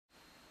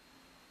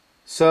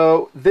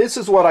So this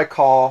is what I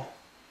call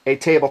a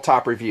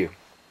tabletop review.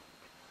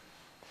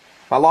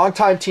 My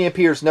longtime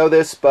TMPers know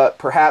this, but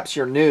perhaps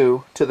you're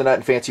new to the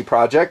Nutnfancy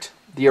project,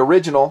 the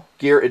original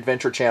gear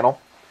adventure channel,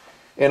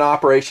 in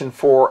operation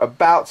for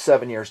about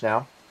 7 years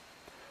now.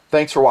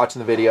 Thanks for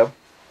watching the video.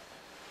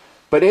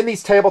 But in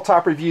these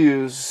tabletop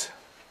reviews,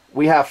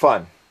 we have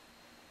fun.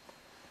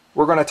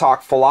 We're going to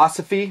talk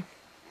philosophy.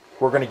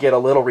 We're going to get a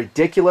little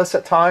ridiculous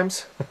at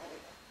times.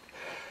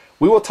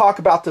 We will talk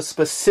about the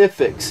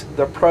specifics,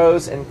 the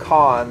pros and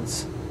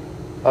cons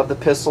of the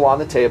pistol on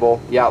the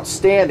table, the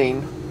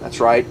outstanding, that's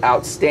right,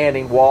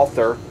 outstanding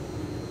Walther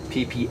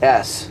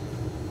PPS.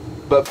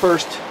 But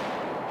first,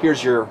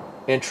 here's your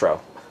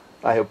intro.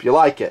 I hope you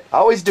like it. I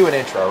always do an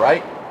intro,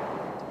 right?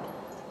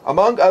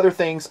 Among other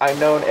things, I'm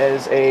known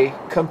as a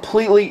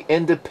completely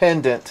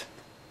independent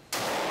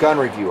gun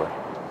reviewer.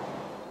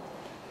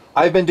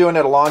 I've been doing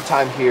it a long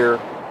time here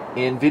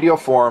in video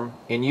form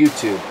in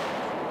YouTube.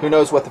 Who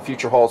knows what the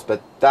future holds,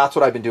 but that's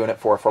what I've been doing it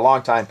for a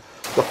long time.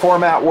 The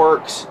format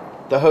works.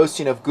 The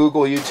hosting of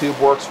Google YouTube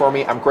works for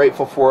me. I'm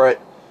grateful for it.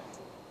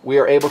 We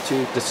are able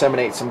to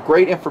disseminate some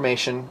great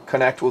information,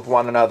 connect with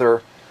one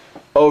another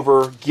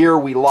over gear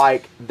we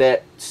like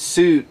that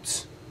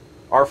suits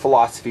our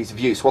philosophies of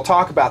use. We'll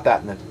talk about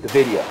that in the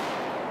video.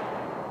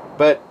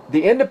 But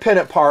the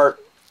independent part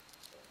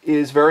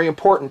is very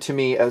important to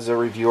me as a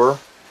reviewer,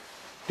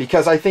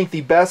 because I think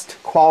the best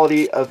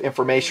quality of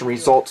information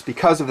results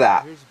because of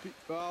that.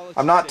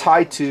 I'm not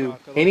tied to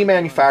any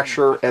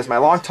manufacturer, as my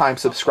longtime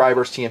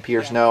subscribers,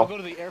 TMPers,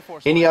 know.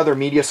 Any other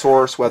media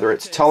source, whether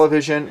it's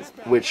television,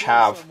 which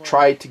have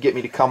tried to get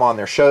me to come on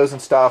their shows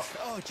and stuff.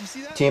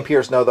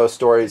 TMPers know those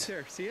stories.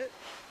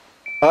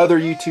 Other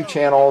YouTube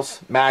channels,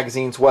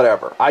 magazines,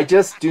 whatever. I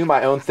just do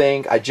my own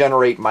thing. I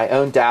generate my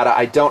own data.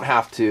 I don't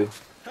have to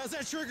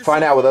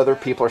find out what other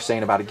people are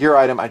saying about a gear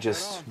item. I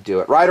just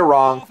do it. Right or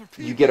wrong,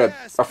 you get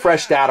a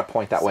fresh data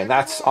point that way. And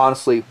that's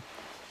honestly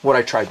what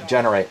I tried to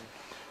generate.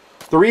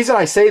 The reason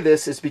I say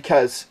this is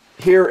because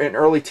here in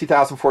early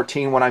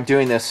 2014, when I'm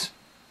doing this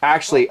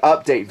actually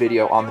update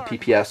video on the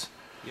PPS,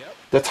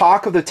 the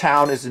talk of the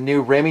town is the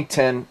new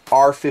Remington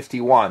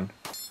R51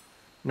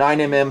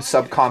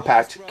 9mm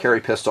subcompact carry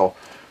pistol,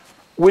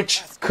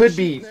 which could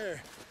be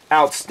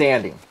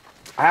outstanding.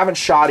 I haven't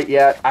shot it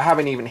yet. I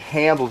haven't even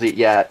handled it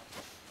yet.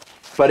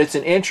 But it's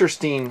an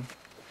interesting,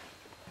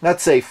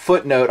 let's say,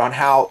 footnote on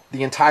how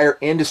the entire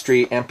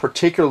industry and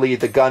particularly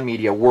the gun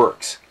media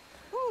works.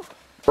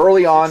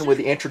 Early on, with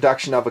the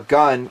introduction of a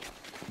gun,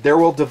 there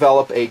will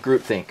develop a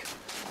groupthink.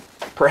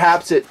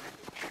 Perhaps it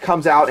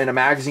comes out in a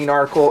magazine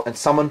article and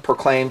someone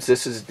proclaims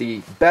this is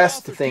the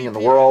best thing in the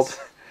world.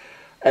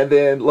 And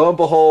then, lo and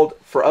behold,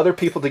 for other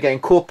people to gain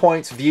cool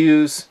points,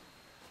 views,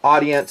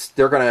 audience,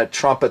 they're going to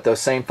trumpet those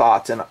same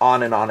thoughts, and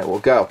on it will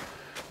go.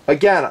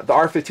 Again, the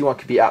R51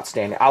 could be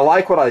outstanding. I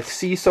like what I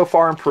see so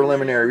far in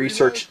preliminary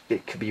research.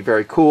 It could be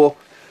very cool.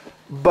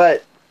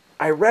 But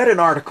I read an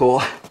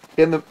article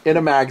in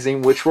a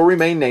magazine, which will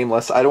remain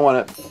nameless. I don't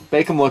want to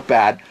make them look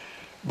bad.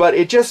 But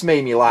it just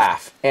made me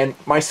laugh. And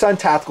my son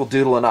Tactical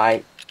Doodle and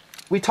I,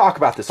 we talk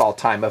about this all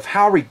the time, of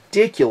how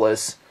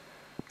ridiculous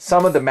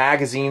some of the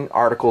magazine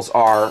articles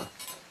are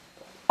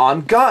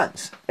on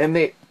guns.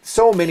 And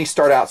so many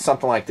start out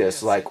something like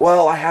this, like,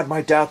 well, I had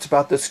my doubts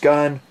about this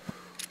gun.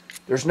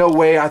 There's no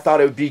way I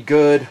thought it would be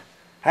good.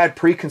 I had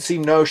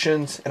preconceived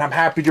notions, and I'm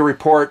happy to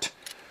report,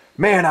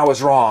 man, I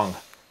was wrong.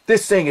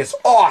 This thing is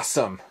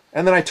awesome.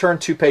 And then I turn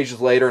 2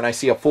 pages later and I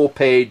see a full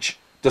page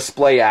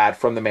display ad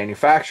from the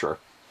manufacturer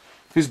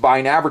who's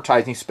buying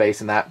advertising space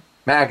in that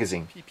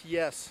magazine.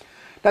 PPS.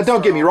 Now,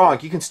 don't get me wrong,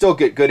 you can still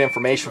get good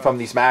information from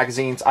these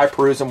magazines. I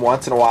peruse them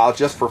once in a while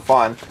just for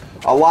fun.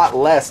 A lot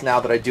less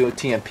now that I do a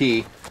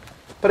TMP,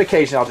 but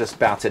occasionally I'll just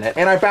bounce in it.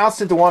 And I bounced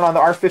into one on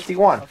the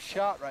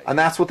R51. And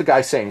that's what the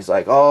guy's saying. He's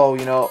like, oh,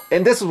 you know,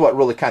 and this is what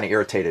really kind of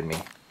irritated me.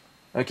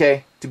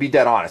 Okay, to be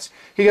dead honest.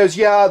 He goes,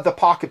 yeah, the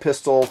pocket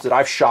pistols that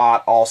I've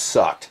shot all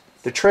sucked.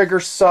 The trigger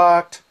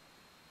sucked.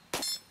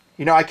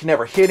 You know, I can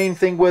never hit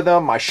anything with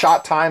them. My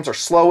shot times are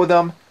slow with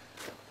them.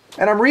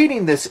 And I'm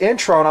reading this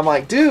intro and I'm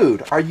like,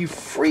 dude, are you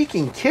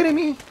freaking kidding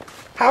me?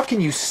 How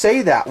can you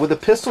say that with the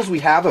pistols we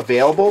have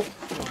available?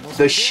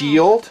 The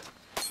Shield.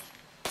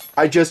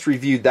 I just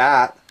reviewed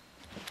that.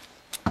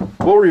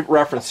 We'll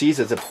reference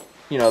these as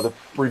the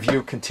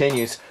review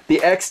continues. The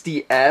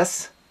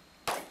XDS.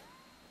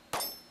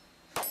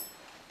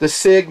 The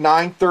Sig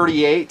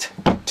 938,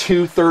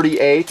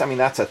 238. I mean,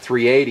 that's a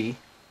 380.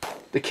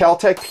 The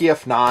KelTec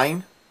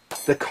PF-9.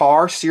 The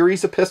car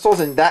series of pistols,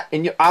 and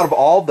out of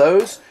all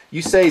those,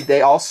 you say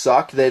they all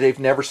suck, that they've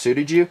never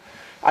suited you.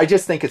 I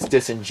just think it's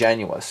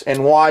disingenuous.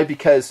 And why?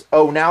 Because,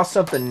 oh, now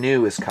something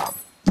new has come.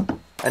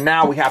 And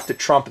now we have to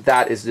trump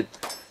that as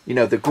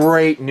the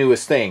great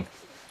newest thing.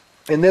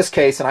 In this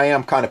case, and I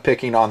am kind of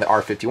picking on the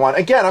R51.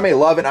 Again, I may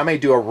love it. I may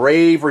do a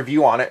rave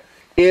review on it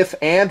if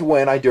and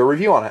when I do a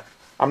review on it.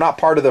 I'm not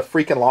part of the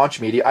freaking launch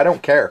media. I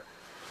don't care.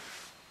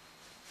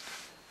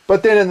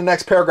 But then in the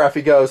next paragraph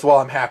he goes, well,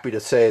 I'm happy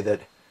to say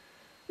that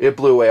it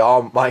blew away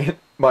all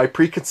my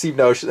preconceived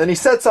notions. And he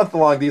said something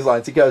along these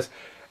lines. He goes,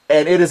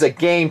 and it is a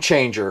game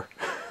changer.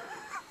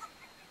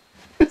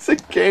 It's a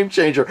game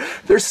changer.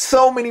 There's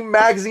so many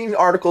magazine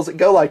articles that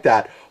go like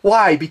that.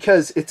 Why?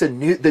 Because it's the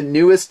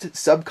newest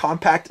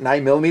subcompact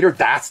 9mm.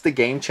 That's the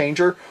game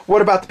changer.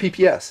 What about the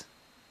PPS?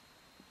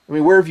 I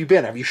mean, where have you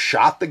been? Have you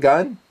shot the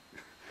gun?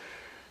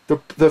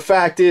 The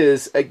fact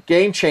is, a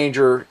game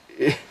changer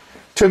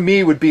to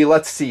me would be,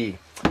 let's see,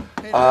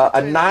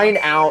 a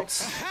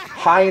 9-ounce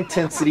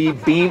high-intensity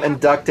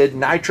beam-inducted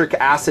nitric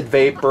acid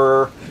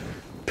vapor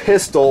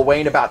pistol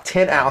weighing about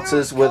 10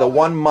 ounces with a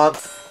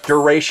 1-month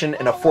duration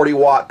and a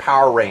 40-watt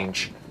power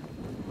range.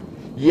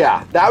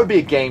 Yeah, that would be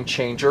a game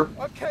changer.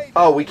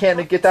 Oh, we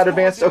can't get that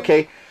advanced?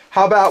 Okay,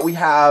 how about we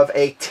have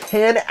a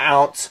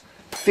 10-ounce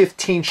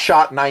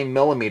 15-shot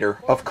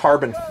 9mm of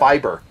carbon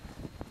fiber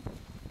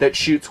that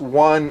shoots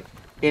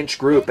 1-inch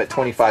group at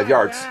 25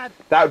 yards.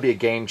 That would be a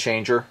game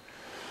changer.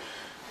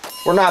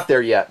 We're not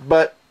there yet,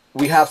 but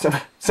we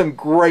have some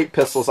great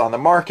pistols on the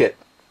market.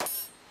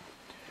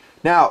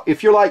 Now,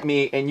 if you're like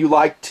me and you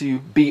like to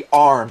be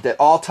armed at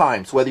all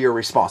times, whether you're a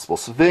responsible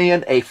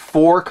civilian, a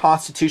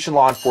for-Constitution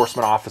law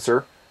enforcement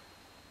officer,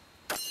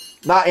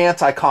 not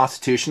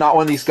anti-Constitution, not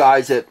one of these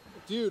guys that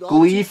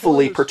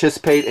gleefully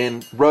participate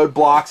in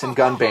roadblocks and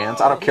gun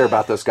bans. I don't care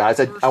about those guys.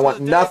 I want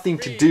nothing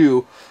to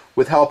do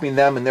with helping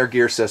them and their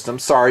gear system.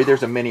 Sorry,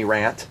 there's a mini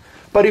rant.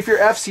 But if you're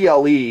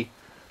FCLE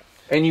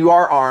and you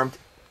are armed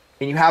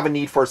and you have a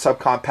need for a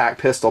subcompact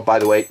pistol, by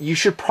the way, you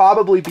should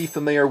probably be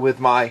familiar with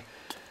my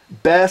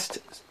best,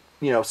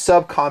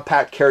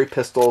 subcompact carry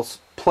pistols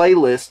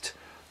playlist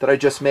that I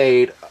just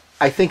made,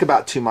 I think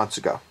about 2 months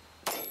ago.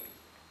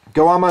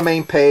 Go on my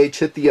main page,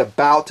 hit the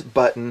About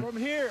button,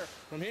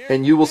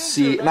 and you will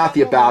see, not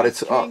the About,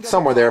 it's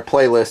somewhere there,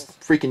 playlist.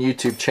 Freaking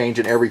YouTube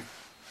changing every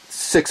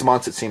 6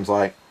 months, it seems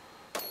like.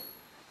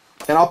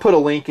 And I'll put a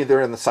link either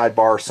in the sidebar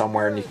or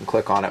somewhere, and you can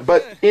click on it.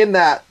 But in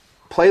that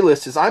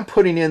playlist is I'm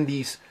putting in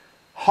these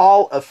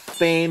Hall of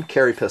Fame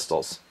carry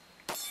pistols.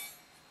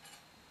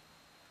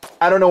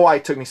 I don't know why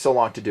it took me so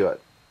long to do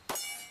it.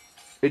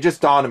 It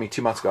just dawned on me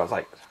 2 months ago. I was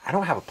like, I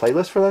don't have a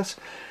playlist for this.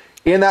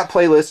 In that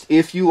playlist,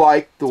 if you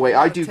like the way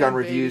I do gun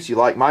reviews, you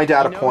like my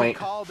data point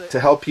to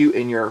help you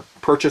in your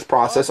purchase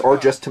process or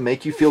just to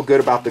make you feel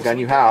good about the gun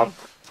you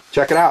have,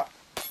 check it out.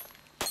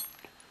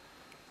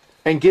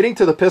 And getting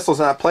to the pistols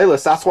in that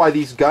playlist, that's why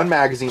these gun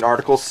magazine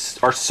articles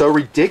are so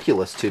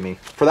ridiculous to me.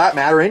 For that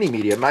matter, any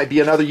media. It might be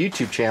another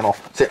YouTube channel.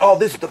 Say, oh,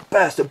 this is the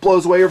best. It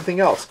blows away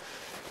everything else.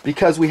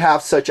 Because we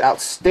have such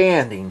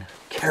outstanding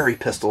carry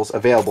pistols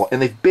available.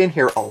 And they've been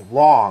here a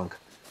long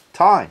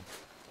time.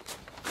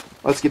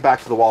 Let's get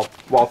back to the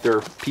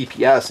Walther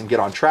PPS and get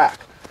on track.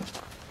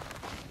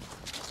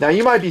 Now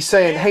you might be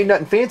saying, hey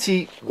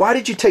Nutnfancy, why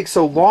did you take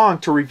so long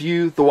to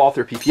review the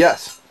Walther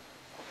PPS?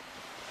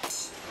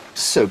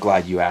 So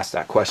glad you asked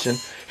that question.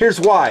 Here's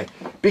why.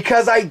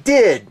 Because I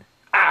did.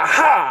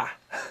 Aha!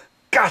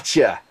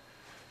 Gotcha!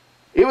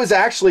 It was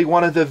actually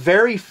one of the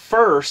very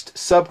first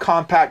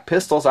subcompact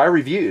pistols I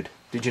reviewed.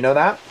 Did you know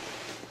that?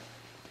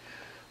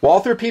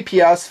 Walther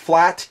PPS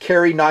flat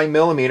carry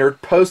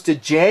 9mm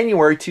posted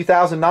January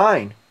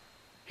 2009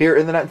 here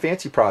in the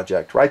Nutnfancy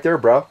Project. Right there,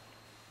 bro.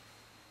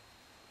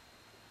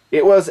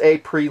 It was a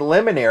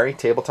preliminary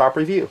tabletop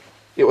review.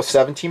 It was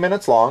 17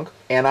 minutes long,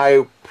 and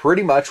I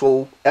pretty much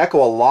will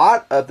echo a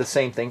lot of the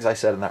same things I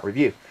said in that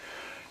review.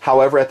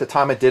 However, at the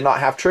time, I did not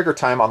have trigger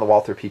time on the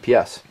Walther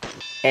PPS.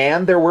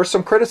 And there were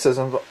some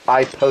criticisms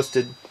I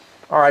posted,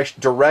 or I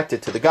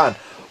directed to the gun.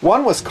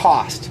 One was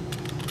cost.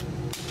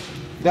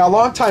 Now,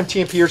 longtime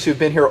TMPers who've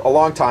been here a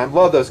long time,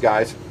 love those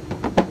guys.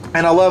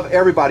 And I love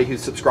everybody who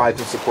subscribes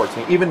and supports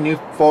me. Even new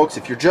folks,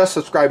 if you're just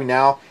subscribing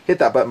now, hit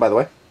that button, by the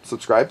way.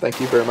 Subscribe. Thank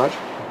you very much.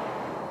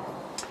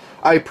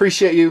 I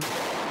appreciate you.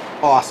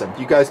 Awesome.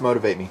 You guys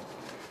motivate me.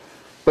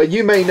 But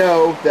you may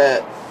know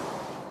that,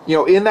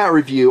 in that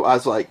review, I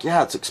was like,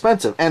 yeah, it's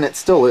expensive. And it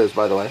still is,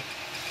 by the way.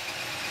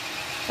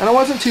 And I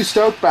wasn't too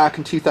stoked back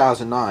in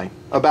 2009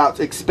 about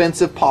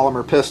expensive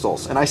polymer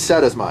pistols. And I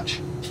said as much.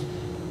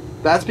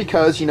 That's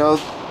because, you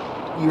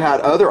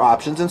had other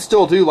options, and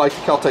still do, like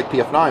the KelTec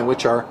PF-9,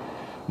 which are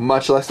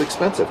much less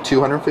expensive,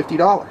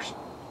 $250.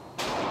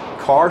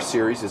 Car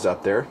series is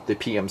up there, the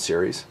PM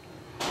series.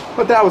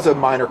 But that was a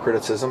minor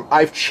criticism.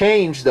 I've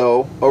changed,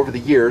 though, over the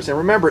years. And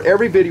remember,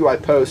 every video I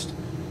post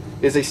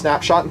is a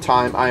snapshot in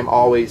time. I'm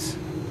always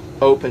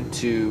open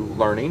to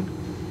learning,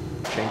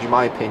 changing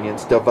my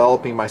opinions,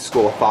 developing my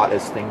school of thought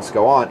as things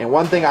go on. And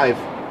one thing I've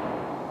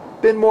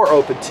been more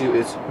open to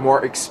is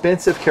more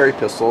expensive carry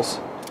pistols,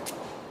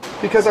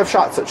 because I've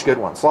shot such good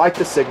ones, like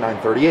the Sig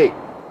 938.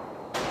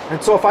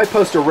 And so if I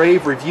post a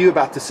rave review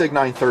about the Sig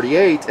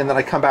 938 and then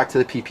I come back to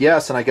the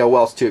PPS and I go,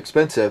 well, it's too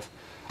expensive,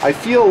 I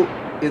feel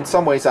in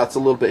some ways that's a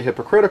little bit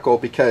hypocritical,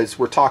 because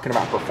we're talking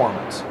about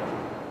performance.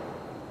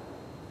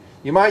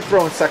 You might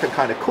throw in second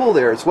kind of cool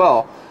there as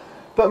well,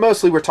 but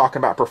mostly we're talking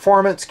about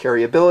performance,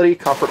 carryability,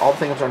 comfort, all the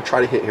things I'm going to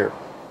try to hit here.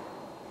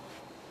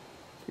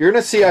 You're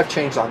going to see I've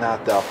changed on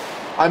that, though.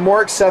 I'm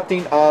more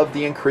accepting of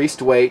the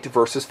increased weight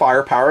versus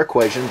firepower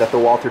equation that the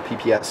Walther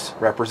PPS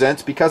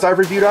represents, because I've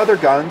reviewed other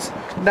guns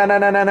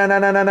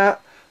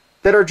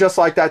that are just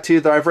like that too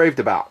that I've raved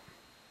about.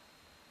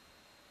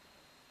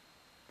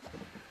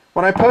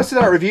 When I posted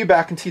that review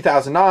back in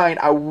 2009,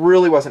 I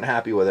really wasn't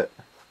happy with it.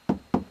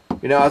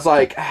 You know, I was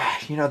like,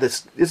 you know,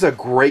 this is a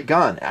great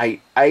gun. I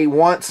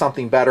want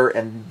something better,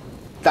 and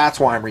that's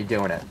why I'm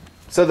redoing it.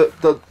 So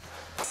the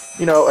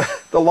you know,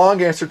 the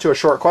long answer to a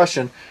short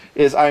question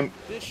is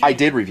I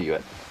did review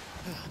it.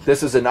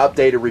 This is an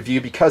updated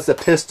review because the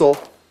pistol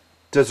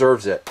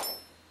deserves it.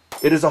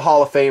 It is a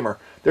Hall of Famer.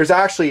 There's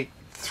actually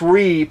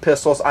 3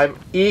 pistols I'm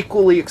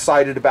equally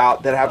excited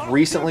about that have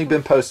recently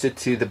been posted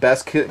to the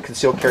best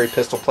concealed carry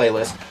pistol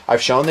playlist.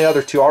 I've shown the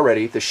other 2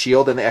 already, the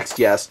Shield and the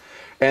XDS,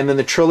 and then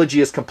the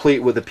trilogy is complete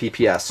with the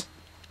PPS.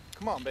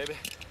 Come on, baby.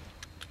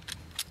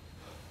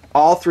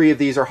 All 3 of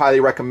these are highly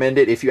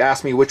recommended. If you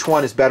ask me which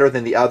one is better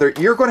than the other,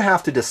 you're going to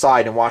have to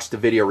decide and watch the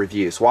video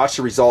reviews. Watch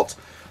the results.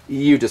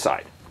 You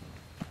decide.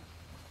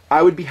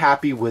 I would be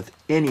happy with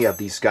any of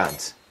these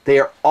guns. They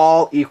are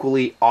all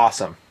equally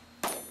awesome.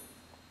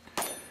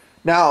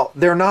 Now,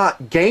 they're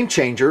not game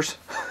changers,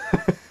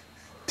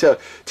 to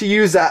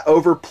use that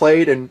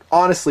overplayed and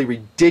honestly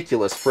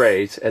ridiculous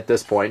phrase at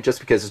this point, just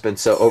because it's been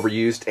so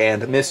overused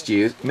and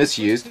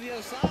misused.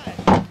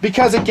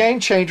 Because a game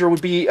changer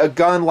would be a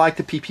gun like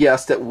the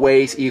PPS that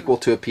weighs equal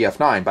to a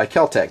PF-9 by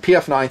KelTec.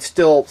 PF-9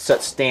 still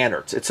sets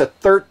standards. It's a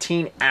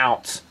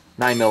 13-ounce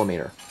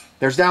 9mm.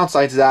 There's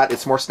downsides to that.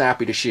 It's more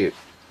snappy to shoot.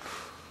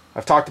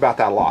 I've talked about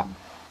that a lot.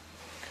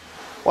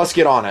 Let's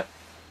get on it.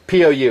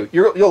 POU.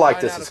 You'll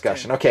like this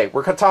discussion. Okay,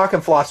 we're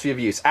talking philosophy of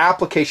use.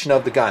 Application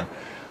of the gun.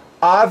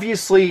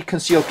 Obviously,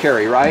 concealed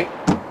carry, right?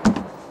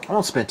 I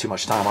won't spend too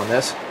much time on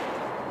this.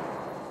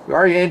 We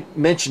already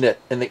mentioned it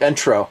in the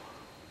intro.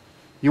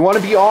 You want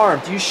to be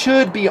armed. You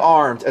should be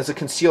armed as a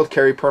concealed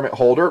carry permit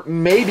holder.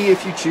 Maybe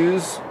if you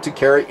choose to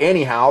carry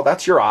anyhow,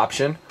 that's your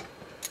option.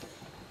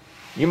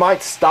 You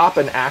might stop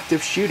an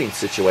active shooting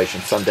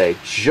situation someday,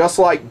 just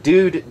like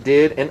dude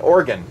did in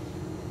Oregon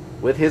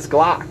with his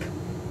Glock.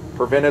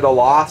 Prevented a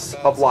loss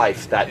of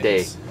life that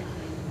day.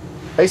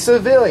 A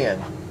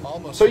civilian.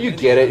 So you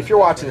get it. If you're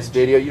watching this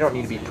video, you don't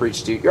need to be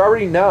preached to. You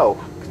already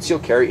know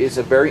concealed carry is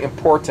a very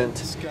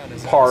important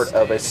part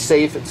of a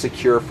safe and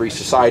secure free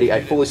society.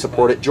 I fully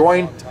support it.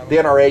 Join the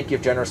NRA,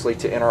 give generously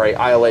to NRA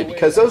ILA,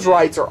 because those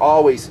rights are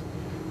always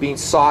being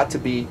sought to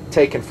be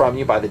taken from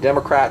you by the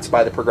Democrats,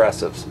 by the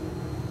progressives.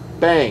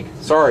 Bang.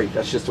 Sorry,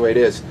 that's just the way it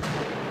is.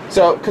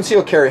 So,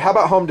 concealed carry. How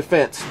about home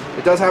defense?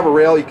 It does have a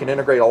rail. You can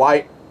integrate a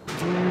light.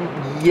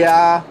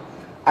 Yeah,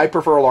 I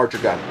prefer a larger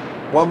gun.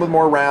 One with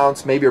more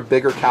rounds, maybe a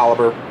bigger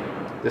caliber.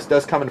 This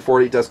does come in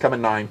 40, it does come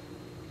in 9.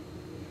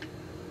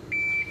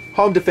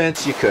 Home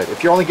defense, you could.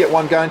 If you only get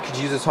one gun, could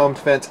you use this home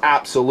defense?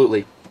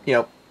 Absolutely. You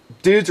know,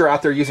 dudes are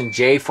out there using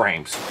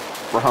J-frames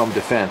for home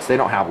defense. They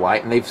don't have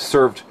light, and they've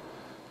served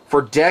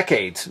for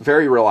decades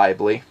very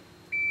reliably.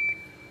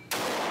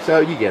 So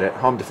you get it.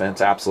 Home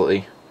defense,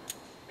 absolutely.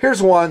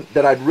 Here's one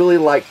that I'd really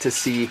like to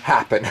see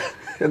happen.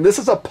 And this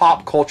is a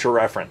pop culture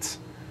reference.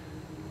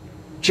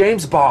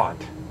 James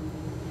Bond.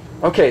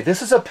 Okay,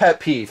 this is a pet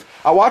peeve.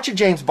 I watch a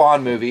James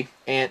Bond movie,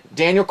 and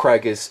Daniel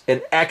Craig is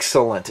an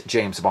excellent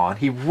James Bond.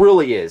 He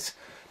really is.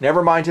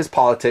 Never mind his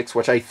politics,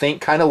 which I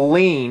think kind of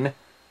lean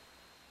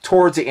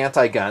towards the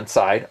anti-gun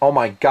side. Oh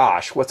my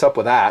gosh, what's up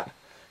with that?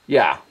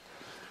 Yeah.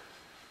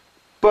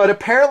 But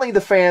apparently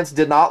the fans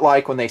did not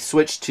like when they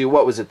switched to,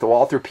 what was it, the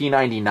Walther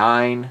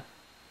P99?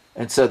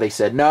 And so they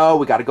said, no,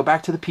 we got to go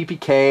back to the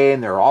PPK,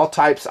 and there are all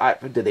types.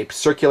 Did they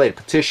circulate a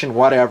petition,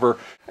 whatever?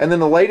 And then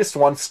the latest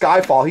one,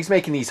 Skyfall, he's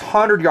making these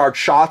 100-yard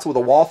shots with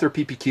a Walther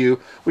PPQ,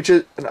 which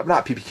is,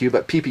 not PPQ,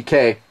 but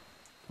PPK,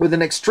 with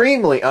an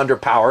extremely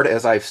underpowered,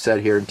 as I've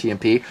said here in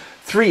TMP,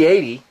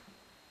 380.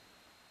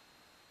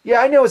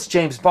 Yeah, I know it's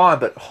James Bond,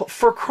 but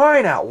for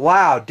crying out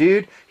loud,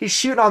 dude, he's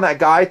shooting on that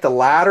guy at the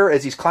ladder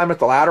as he's climbing up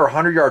the ladder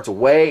 100 yards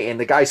away, and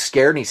the guy's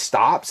scared and he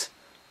stops.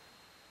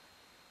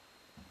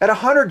 At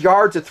 100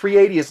 yards, a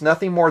 380 is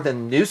nothing more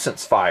than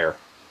nuisance fire,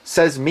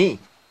 says me.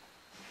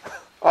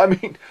 I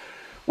mean,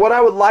 what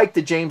I would like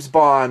the James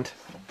Bond,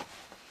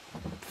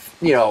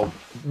 you know,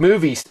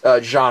 movie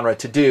genre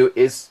to do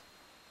is,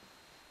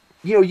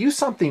 you know, use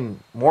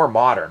something more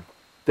modern.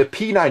 The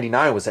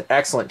P99 was an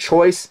excellent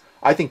choice.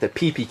 I think the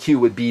PPQ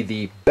would be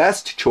the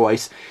best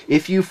choice.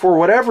 If you, for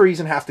whatever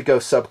reason, have to go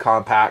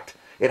subcompact,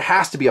 it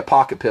has to be a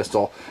pocket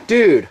pistol.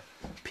 Dude,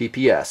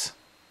 PPS.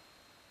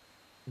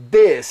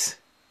 This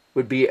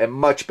would be a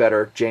much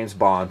better James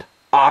Bond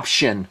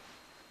option.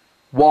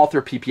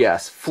 Walther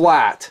PPS.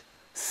 Flat.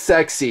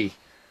 Sexy.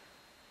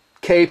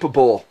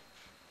 Capable.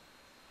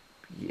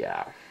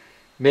 Yeah.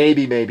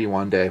 Maybe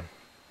one day.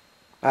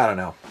 I don't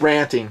know.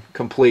 Ranting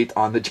complete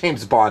on the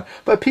James Bond.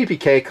 But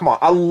PPK, come on.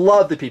 I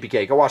love the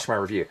PPK. Go watch my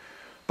review.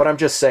 But I'm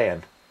just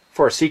saying,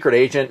 for a secret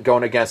agent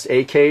going against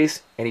AKs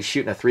and he's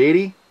shooting a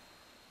 380?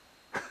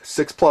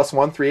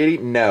 6+1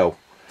 380? No.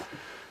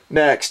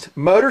 Next,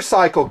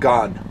 motorcycle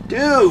gun.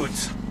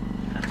 Dudes!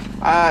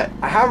 I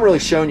haven't really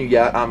shown you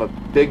yet. I'm a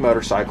big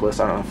motorcyclist.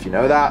 I don't know if you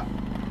know that.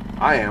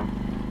 I am.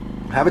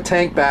 I have a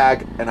tank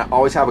bag, and I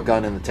always have a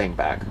gun in the tank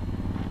bag.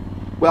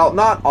 Well,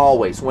 not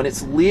always. When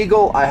it's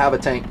legal, I have a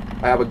tank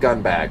I have a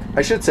gun bag.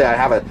 I should say I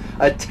have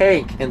a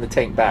tank in the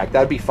tank bag.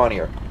 That'd be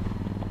funnier.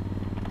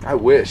 I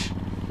wish.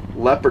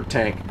 Leopard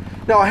tank.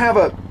 Now I have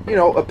a, you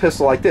know, a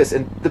pistol like this,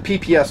 and the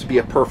PPS would be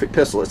a perfect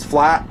pistol. It's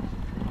flat,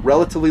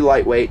 relatively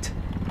lightweight.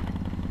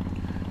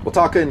 We'll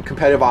talk in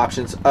competitive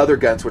options, other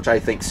guns which I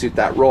think suit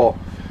that role.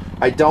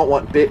 I don't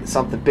want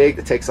something big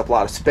that takes up a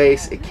lot of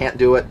space. It can't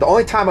do it. The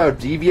only time I would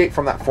deviate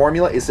from that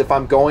formula is if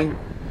I'm going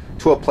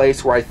to a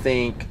place where I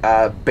think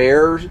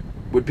bears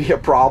would be a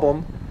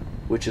problem,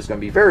 which is going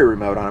to be very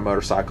remote on a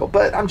motorcycle.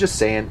 But I'm just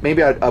saying,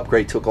 maybe I'd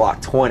upgrade to a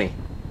Glock 20.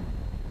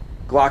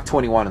 Glock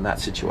 21 in that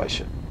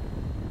situation.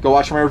 Go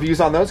watch my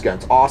reviews on those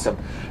guns. Awesome.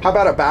 How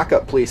about a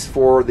backup, please,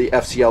 for the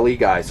FCLE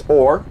guys?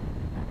 Or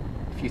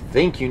if you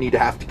think you need to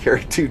have to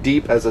carry too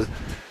deep as a,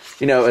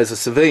 you know, as a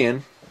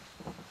civilian,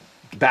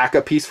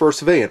 backup piece for a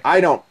civilian. I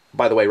don't,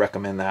 by the way,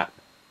 recommend that.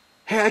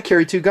 Hey, I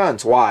carry 2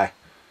 guns. Why?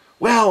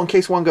 Well, in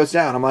case one goes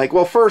down. I'm like,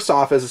 well, first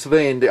off, as a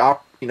civilian,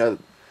 you know,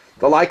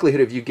 the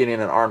likelihood of you getting in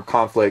an armed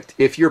conflict,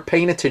 if you're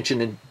paying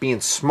attention and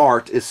being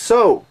smart, is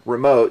so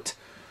remote.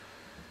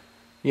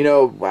 You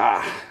know,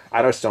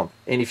 I just don't.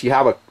 And if you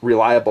have a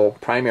reliable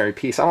primary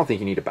piece, I don't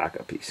think you need a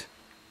backup piece.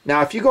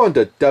 Now, if you go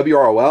into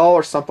WROL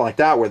or something like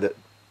that, where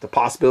the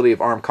possibility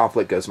of armed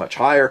conflict goes much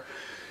higher,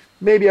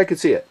 maybe I could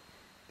see it.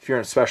 If you're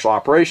a special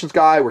operations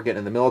guy, we're getting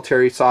in the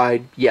military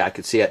side, yeah, I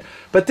could see it.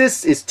 But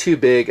this is too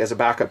big as a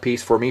backup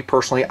piece for me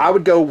personally. I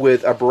would go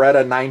with a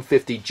Beretta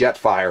 950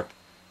 Jetfire.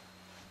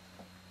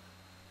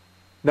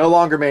 No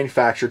longer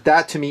manufactured.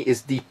 That to me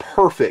is the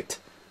perfect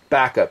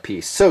backup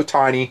piece. So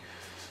tiny.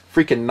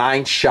 Freaking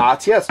 9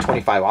 shots. Yeah, it's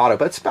 25 auto,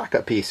 but it's a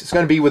backup piece. It's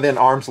going to be within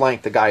arm's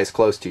length. The guy is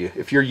close to you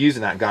if you're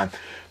using that gun.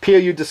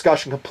 POU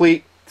discussion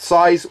complete.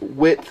 Size,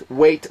 width,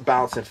 weight,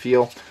 balance, and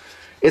feel.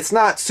 It's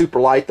not super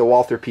light, the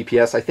Walther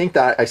PPS. I think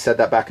that I said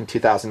that back in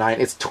 2009.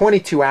 It's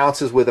 22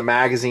 ounces with a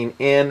magazine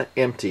in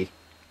empty.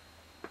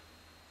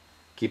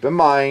 Keep in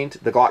mind,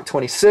 the Glock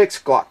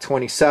 26, Glock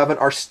 27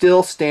 are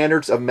still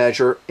standards of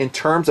measure in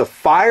terms of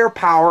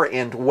firepower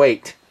and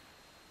weight.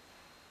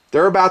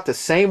 They're about the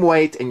same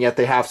weight, and yet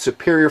they have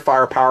superior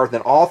firepower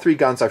than all 3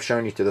 guns I've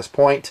shown you to this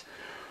point.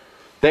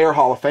 They are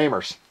Hall of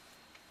Famers.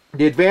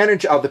 The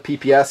advantage of the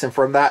PPS, and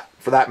for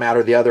that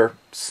matter, the other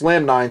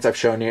slim 9s I've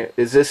shown you,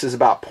 is this is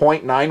about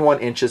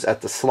 0.91 inches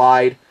at the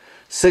slide,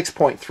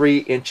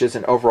 6.3 inches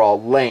in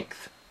overall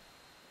length.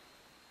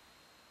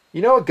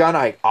 You know a gun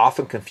I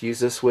often confuse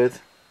this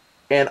with,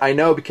 and I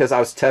know because I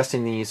was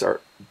testing these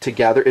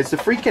together, is the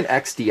freaking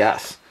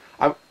XDS.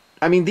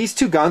 I mean, these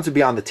 2 guns would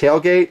be on the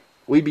tailgate.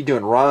 We'd be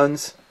doing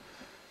runs,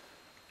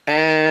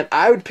 and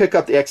I would pick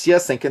up the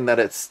XDS thinking that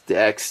it's the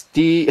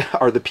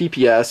XD or the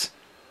PPS,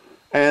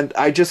 and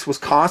I just was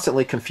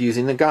constantly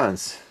confusing the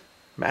guns.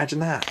 Imagine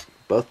that.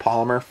 Both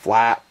polymer,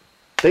 flat.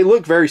 They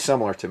look very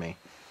similar to me.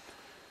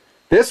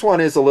 This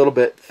one is a little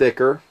bit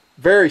thicker,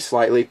 very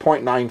slightly,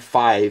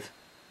 0.95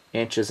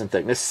 inches in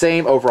thickness.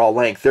 Same overall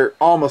length. They're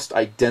almost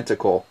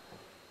identical.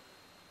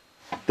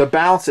 The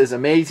bounce is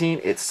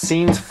amazing. It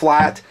seems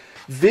flat.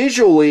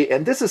 Visually,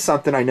 and this is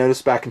something I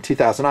noticed back in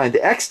 2009, the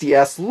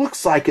XDS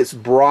looks like it's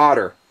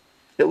broader.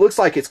 It looks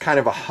like it's kind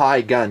of a high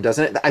gun,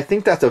 doesn't it? I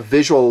think that's a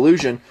visual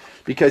illusion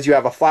because you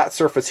have a flat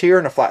surface here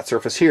and a flat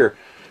surface here.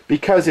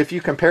 Because if you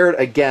compare it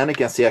again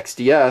against the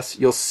XDS,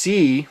 you'll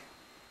see,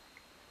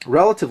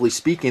 relatively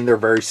speaking, they're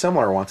very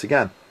similar once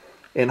again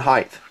in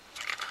height.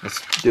 Let's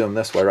do them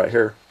this way right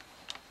here.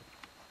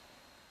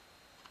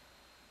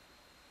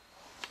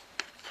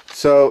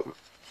 So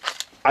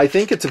I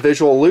think it's a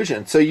visual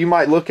illusion. So you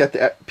might look at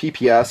the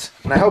PPS,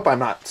 and I hope I'm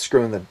not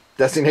screwing the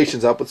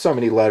designations up with so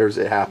many letters,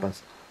 it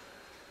happens.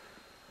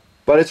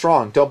 But it's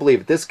wrong. Don't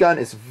believe it. This gun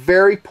is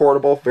very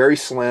portable, very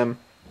slim,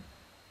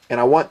 and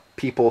I want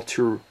people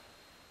to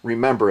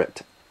remember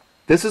it.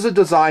 This is a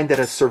design that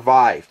has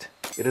survived.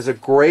 It is a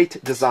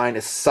great design.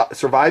 It's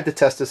survived the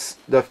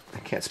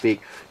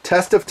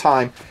test of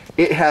time.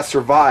 It has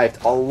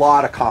survived a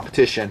lot of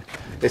competition.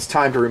 It's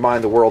time to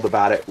remind the world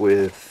about it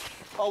with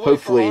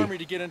hopefully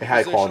a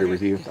high quality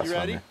review. That's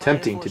what I'm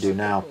attempting to do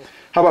now.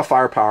 How about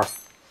firepower?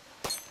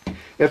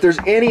 If there's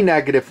any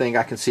negative thing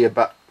I can see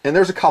about, and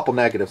there's a couple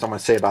negatives I'm going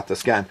to say about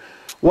this gun.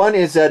 One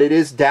is that it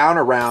is down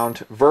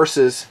around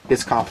versus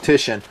its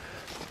competition.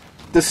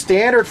 The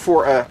standard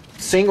for a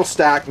single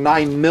stack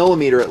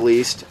 9mm at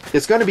least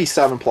is going to be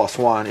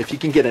 7+1. If you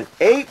can get an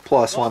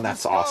 8+1,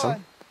 that's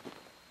awesome.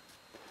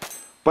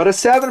 But a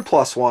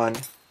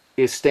 7+1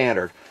 is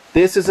standard.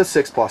 This is a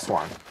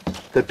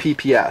 6+1, the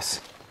PPS,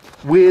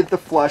 with the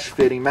flush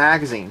fitting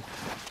magazine.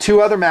 2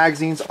 other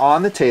magazines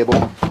on the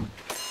table.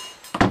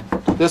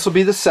 This will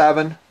be the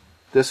 7,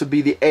 this would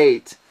be the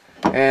 8,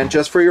 and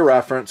just for your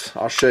reference,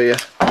 I'll show you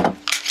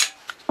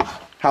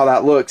how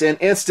that looks. And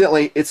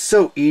instantly, it's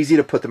so easy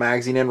to put the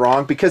magazine in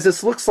wrong because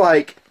this looks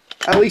like,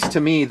 at least to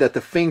me, that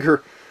the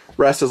finger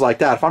rest is like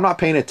that. If I'm not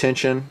paying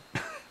attention,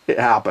 it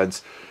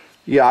happens.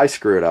 Yeah, I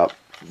screw it up,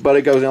 but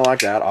it goes in like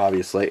that,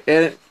 obviously.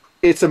 And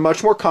it's a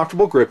much more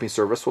comfortable gripping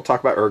surface. We'll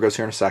talk about ergos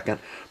here in a second.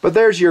 But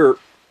there's your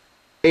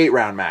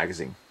 8-round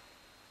magazine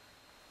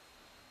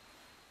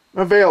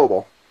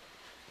available.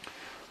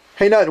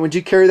 Hey Nut, would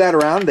you carry that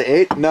around, the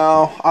 8?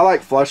 No, I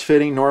like flush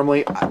fitting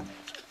normally.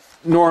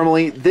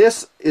 Normally,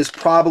 this is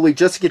probably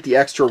just to get the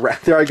extra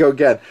round. There I go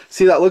again.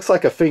 See, that looks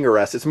like a finger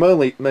rest. It's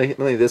mainly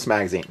this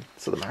magazine.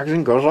 So the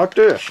magazine goes like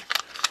this.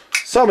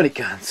 So many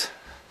guns.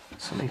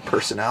 So many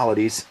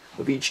personalities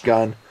of each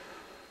gun.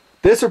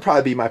 This would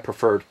probably be my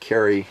preferred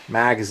carry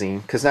magazine,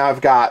 because now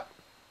I've got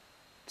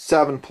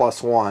 7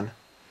 plus 1.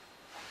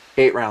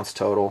 8 rounds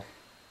total.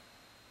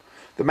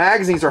 The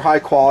magazines are high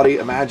quality.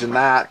 Imagine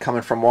that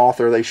coming from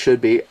Walther. They should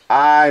be.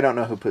 I don't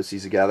know who puts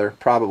these together.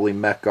 Probably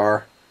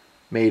Mekgar,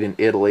 made in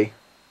Italy.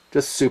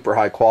 Just super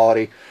high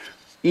quality.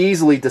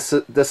 Easily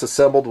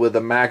disassembled with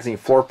a magazine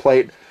floor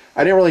plate.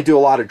 I didn't really do a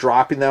lot of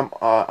dropping them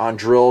on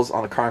drills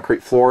on the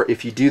concrete floor.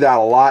 If you do that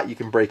a lot, you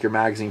can break your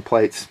magazine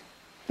plates.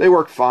 They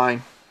work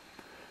fine.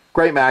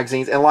 Great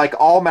magazines. And like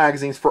all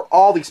magazines, for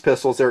all these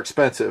pistols, they're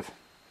expensive.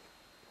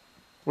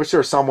 Wish there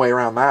was some way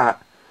around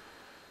that.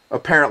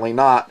 Apparently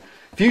not.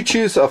 If you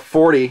choose a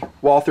 40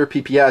 Walther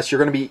PPS, you're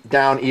going to be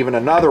down even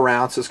another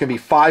round, so it's going to be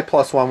 5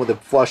 plus 1 with a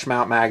flush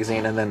mount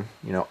magazine, and then,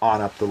 you know, on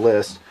up the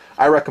list.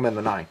 I recommend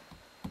the 9.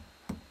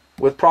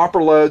 With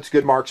proper loads,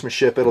 good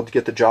marksmanship, it'll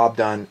get the job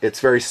done. It's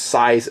very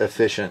size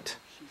efficient,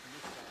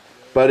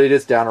 but it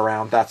is down a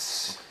round.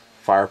 That's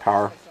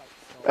firepower.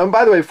 And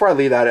by the way, before I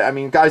leave that, I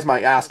mean, guys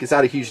might ask, is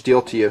that a huge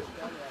deal to you?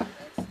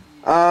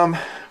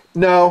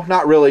 No,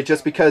 not really,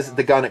 just because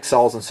the gun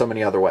excels in so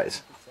many other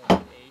ways.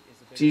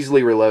 It's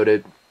easily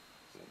reloaded.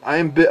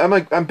 I'm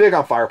big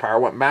on firepower. I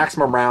want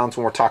maximum rounds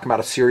when we're talking about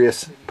a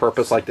serious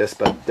purpose like this,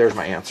 but there's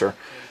my answer.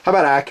 How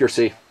about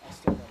accuracy?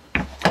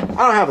 I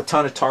don't have a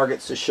ton of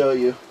targets to show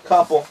you.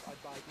 Couple.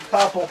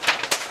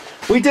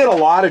 We did a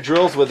lot of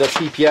drills with the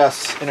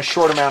PPS in a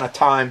short amount of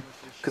time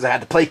because I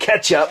had to play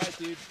catch up.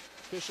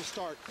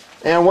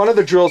 And one of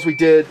the drills we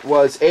did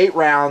was 8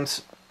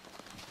 rounds.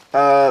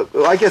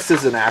 I guess this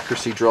is an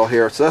accuracy drill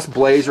here. So that's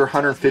Blazer,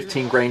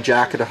 115 grain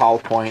jacket at hollow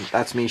point.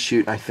 That's me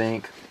shooting, I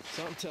think.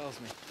 Something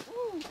tells me.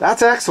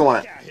 That's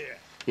excellent.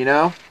 You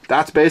know,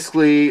 that's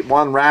basically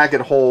one ragged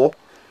hole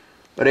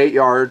at 8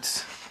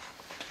 yards.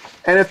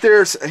 And if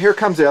there's, here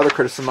comes the other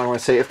criticism I want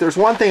to say. If there's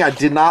one thing I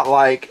did not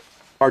like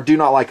or do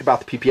not like about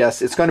the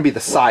PPS, it's going to be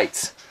the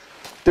sights.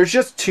 There's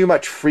just too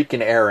much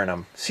freaking air in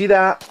them. See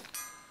that?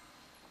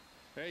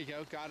 There you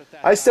go. Got it.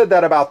 I said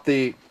that about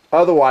the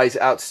otherwise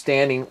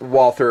outstanding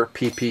Walther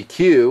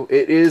PPQ.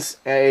 It is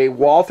a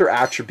Walther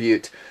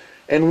attribute.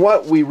 And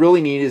what we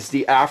really need is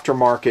the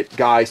aftermarket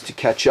guys to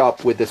catch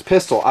up with this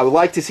pistol. I would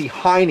like to see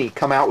Heine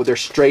come out with their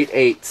straight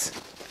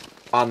 8s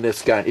on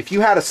this gun. If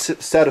you had a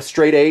set of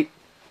straight 8,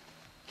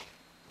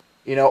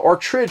 you know, or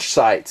Tridge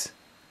sights,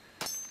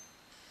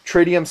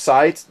 tritium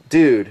sights,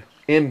 dude,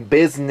 in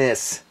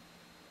business.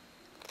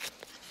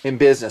 In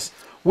business.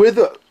 With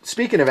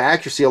speaking of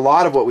accuracy, a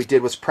lot of what we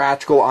did was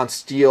practical on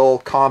steel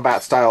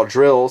combat style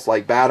drills,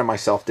 like Bad and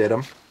myself did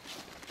them.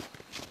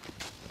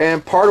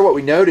 And part of what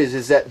we noticed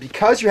is that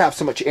because you have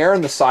so much air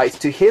in the sights,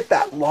 to hit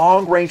that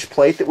long range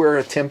plate that we were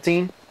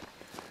attempting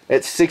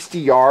at 60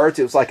 yards,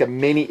 it was like a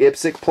mini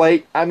IPSC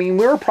plate. I mean,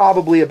 we were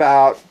probably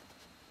about,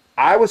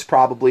 I was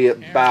probably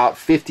about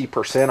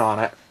 50% on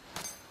it,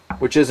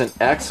 which isn't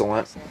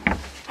excellent.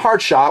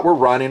 Hard shot, we're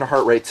running, our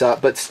heart rate's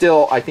up, but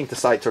still, I think the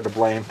sights are to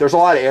blame. There's a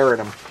lot of air in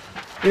them.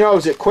 You know,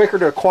 is it quicker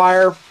to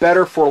acquire?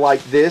 Better for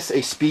like this,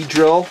 a speed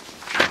drill?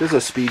 This is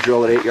a speed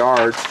drill at 8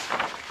 yards.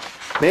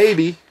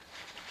 Maybe.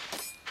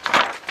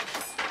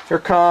 Here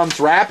comes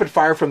rapid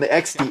fire from the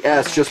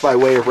XDS just by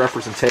way of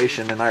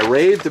representation, and I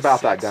raved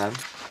about that gun.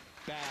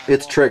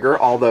 Its trigger,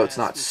 although it's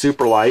not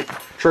super light.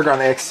 Trigger on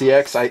the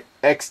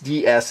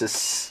XDS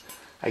is,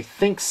 I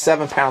think,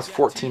 7 pounds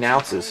 14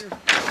 ounces.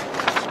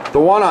 The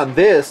one on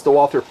this, the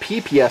Walther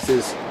PPS,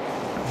 is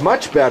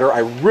much better. I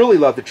really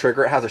love the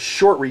trigger. It has a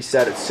short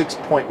reset at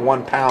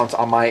 6.1 pounds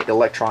on my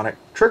electronic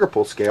trigger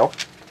pull scale.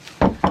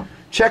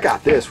 Check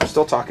out this. We're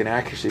still talking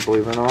accuracy,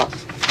 believe it or not.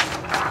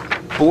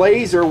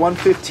 Blazer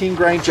 115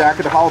 grain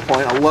jacket to hollow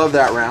point. I love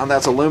that round.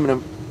 That's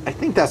aluminum. I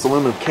think that's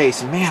aluminum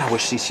case. Man, I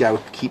wish CCI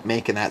would keep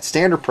making that.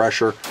 Standard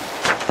pressure.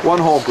 One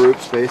hole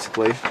groups,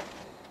 basically.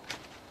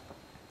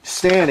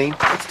 Standing.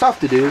 It's tough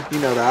to do. You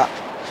know that.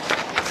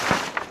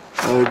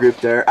 Another group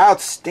there.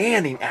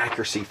 Outstanding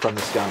accuracy from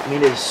this gun. I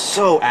mean, it is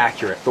so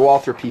accurate. The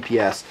Walther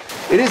PPS.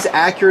 It is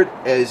accurate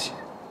as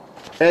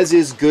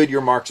is good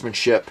your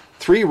marksmanship.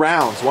 3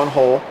 rounds, 1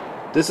 hole.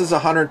 This is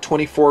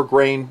 124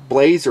 grain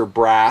Blazer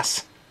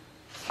brass.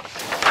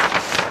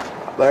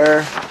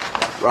 There,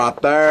 right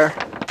there,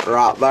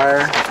 right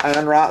there,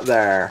 and right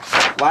there.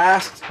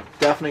 Last,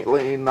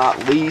 definitely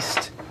not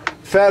least,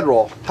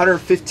 Federal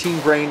 115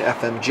 grain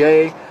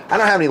FMJ. I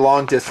don't have any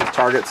long distance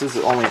targets. This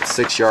is only at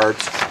 6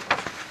 yards.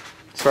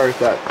 Sorry if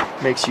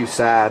that makes you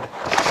sad.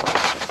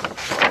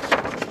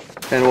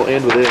 And we'll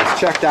end with this.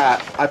 Check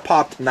that. I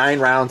popped 9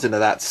 rounds into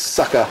that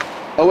sucker.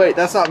 Oh wait,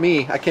 that's not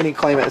me. I can't even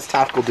claim it. It's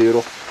Tactical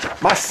Doodle.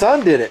 My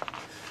son did it.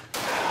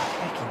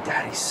 Making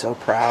Daddy so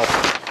proud.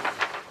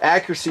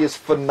 Accuracy is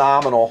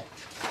phenomenal.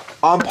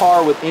 On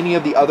par with any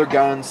of the other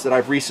guns that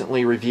I've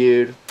recently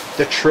reviewed.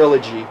 The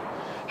trilogy.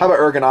 How about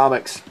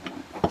ergonomics?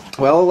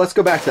 Well, let's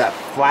go back to that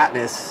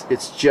flatness.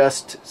 It's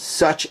just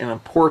such an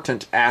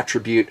important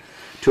attribute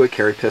to a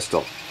carry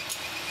pistol.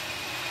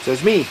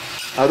 Says me.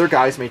 Other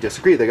guys may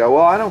disagree. They go,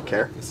 well, I don't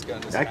care.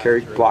 I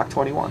carry Glock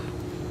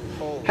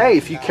 21. Hey,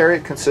 if you carry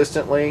it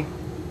consistently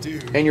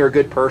and you're a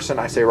good person,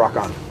 I say rock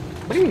on.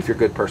 What do you mean if you're a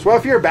good person? Well,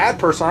 if you're a bad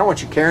person, I don't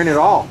want you carrying it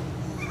all.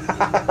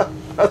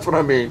 That's what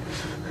I mean.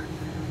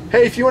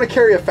 Hey, if you want to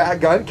carry a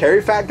fat gun, carry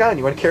a fat gun.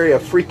 You want to carry a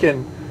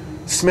freaking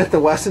Smith &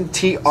 Wesson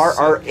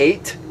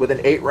TRR8 with an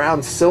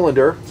 8-round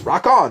cylinder,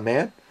 rock on,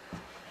 man.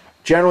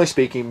 Generally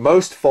speaking,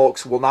 most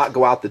folks will not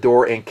go out the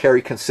door and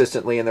carry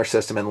consistently in their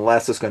system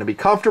unless it's going to be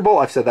comfortable.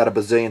 I've said that a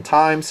bazillion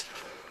times.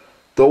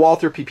 The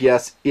Walther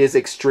PPS is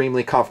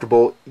extremely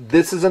comfortable.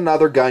 This is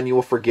another gun you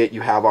will forget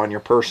you have on your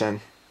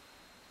person.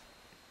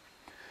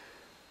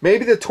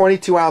 Maybe the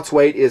 22-ounce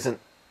weight isn't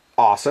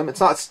awesome.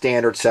 It's not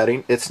standard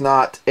setting. It's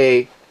not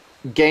a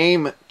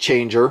game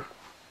changer.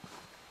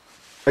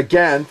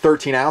 Again,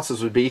 13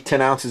 ounces would be. 10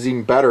 ounces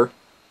even better.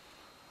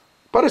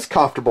 But it's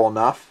comfortable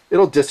enough.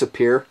 It'll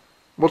disappear.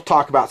 We'll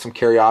talk about some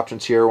carry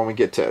options here when we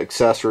get to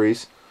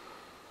accessories.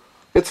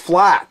 It's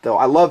flat, though.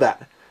 I love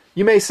that.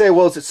 You may say,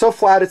 well, is it so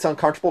flat it's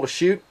uncomfortable to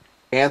shoot?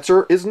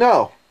 Answer is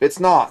no.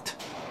 It's not.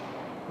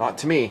 Not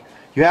to me.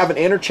 You have an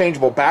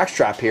interchangeable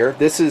backstrap here.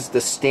 This is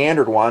the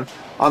standard one.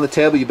 On the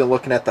table, you've been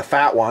looking at the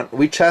fat one.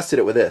 We tested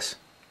it with this.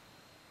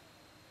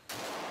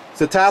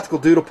 So Tactical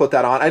Dude will put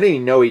that on. I didn't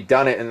even know he'd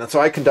done it, and so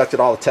I conducted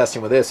all the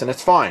testing with this, and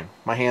it's fine.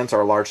 My hands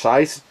are a large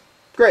size.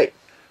 Great.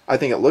 I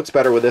think it looks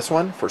better with this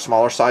one. For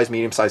smaller size,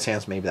 medium size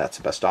hands, maybe that's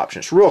the best option.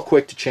 It's real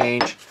quick to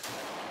change.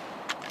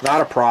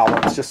 Not a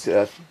problem. It's just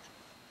a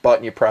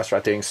button you press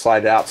right there. You can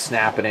slide it out,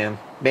 snap it in.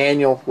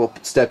 Manual will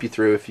step you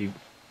through if you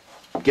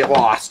get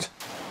lost.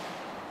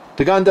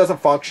 The gun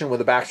doesn't function with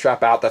the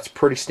backstrap out. That's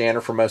pretty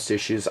standard for most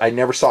issues. I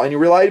never saw any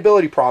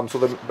reliability problems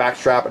with the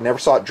backstrap. I never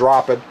saw it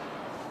dropping.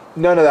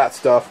 None of that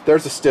stuff.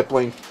 There's a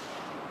stippling.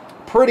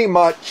 Pretty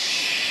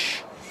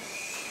much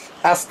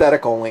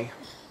aesthetic only.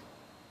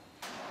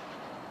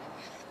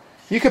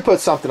 You could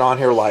put something on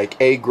here like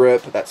a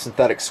grip, that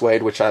synthetic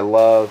suede, which I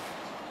love.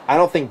 I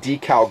don't think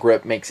decal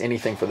grip makes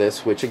anything for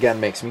this, which again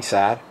makes me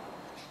sad.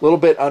 A little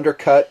bit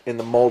undercut in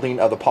the molding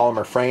of the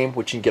polymer frame,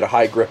 which you can get a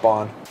high grip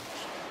on.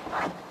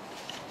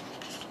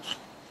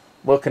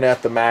 Looking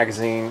at the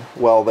magazine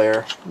well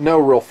there. No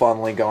real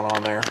funneling going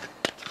on there.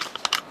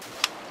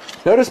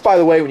 Notice, by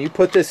the way, when you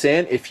put this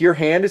in, if your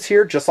hand is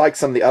here, just like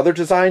some of the other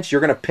designs,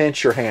 you're going to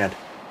pinch your hand.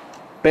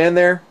 Been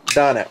there,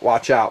 done it.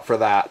 Watch out for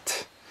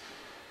that.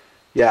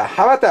 Yeah,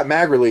 how about that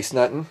mag release,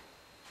 Nutton?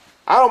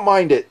 I don't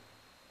mind it.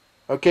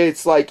 Okay,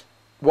 it's like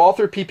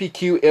Walther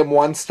PPK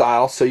M1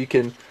 style, so you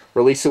can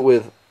release it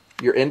with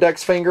your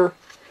index finger.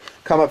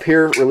 Come up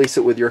here, release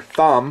it with your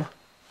thumb.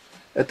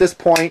 At this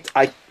point,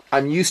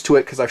 I'm used to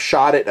it because I've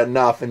shot it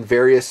enough in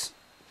various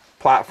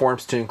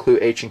platforms to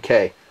include H and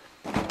K.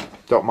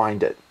 Don't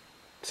mind it.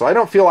 So I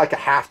don't feel like I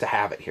have to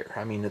have it here.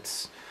 I mean,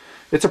 it's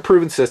a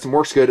proven system,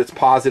 works good, it's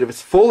positive,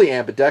 it's fully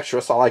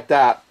ambidextrous, I like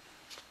that.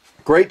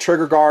 Great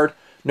trigger guard.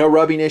 No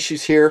rubbing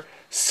issues here.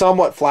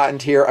 Somewhat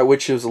flattened here. I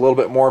wish it was a little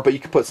bit more, but you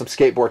can put some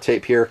skateboard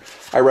tape here.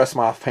 I rest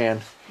my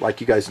offhand,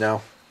 like you guys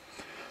know.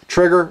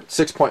 Trigger,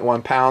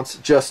 6.1 pounds.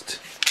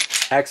 Just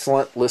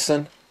excellent.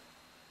 Listen.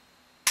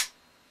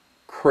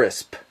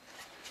 Crisp.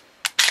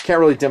 Can't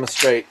really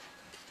demonstrate,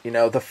 you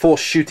know, the full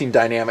shooting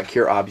dynamic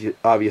here,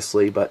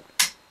 obviously, but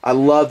I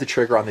love the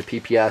trigger on the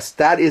PPS.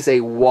 That is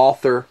a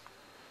Walther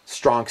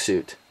strong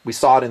suit. We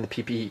saw it in the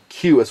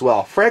PPQ as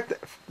well. For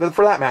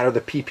that matter,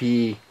 the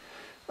PPE.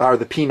 Or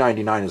the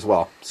P99 as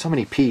well. So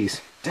many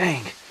P's.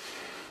 Dang.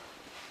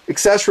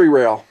 Accessory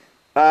rail.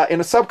 In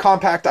a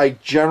subcompact, I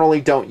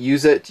generally don't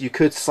use it. You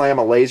could slam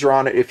a laser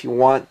on it if you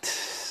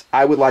want.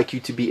 I would like you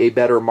to be a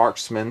better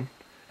marksman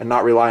and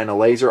not rely on a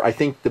laser. I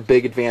think the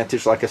big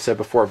advantage, like I said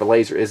before, of a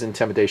laser is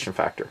intimidation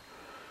factor.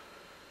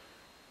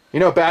 You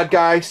know, a bad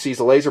guy sees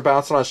a laser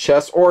bouncing on his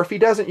chest, or if he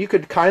doesn't, you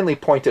could kindly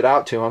point it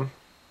out to him.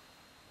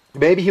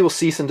 Maybe he will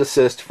cease and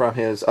desist from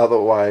his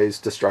otherwise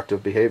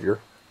destructive behavior.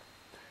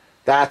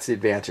 That's the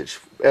advantage.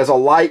 As a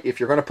light, if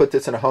you're going to put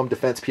this in a home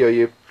defense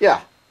POU,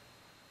 yeah,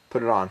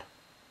 put it on.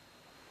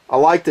 I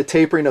like the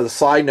tapering of the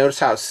slide. Notice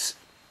how it's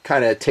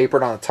kind of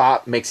tapered on the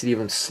top. Makes it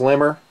even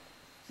slimmer.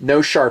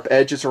 No sharp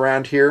edges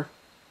around here.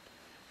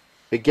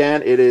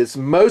 Again, it is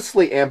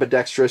mostly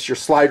ambidextrous. Your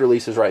slide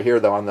release is right here,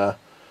 though, on the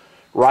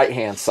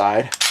right-hand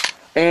side.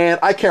 And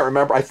I can't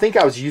remember. I think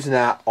I was using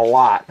that a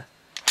lot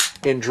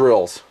in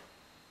drills.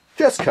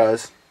 Just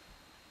because.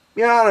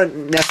 You know, I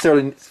don't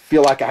necessarily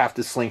feel like I have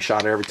to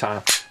slingshot it every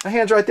time. My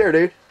hand's right there,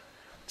 dude.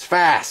 It's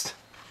fast.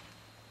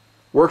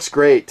 Works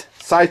great.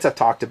 Sights I've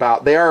talked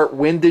about. They are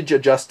windage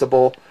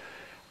adjustable.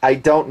 I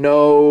don't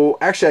know.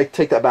 Actually, I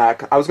take that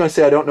back. I was going to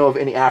say I don't know of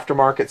any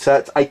aftermarket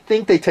sets. I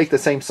think they take the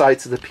same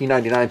sights as the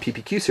P99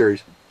 PPQ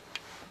series.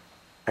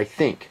 I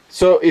think.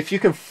 So if you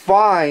can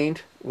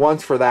find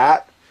ones for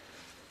that,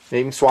 maybe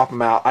you can swap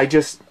them out.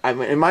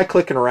 I'm in my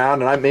clicking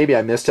around, and maybe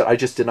I missed it. I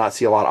just did not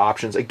see a lot of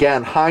options.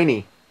 Again,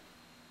 Heine.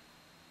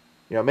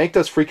 You know, make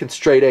those freaking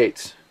straight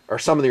 8s or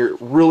some of the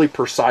really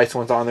precise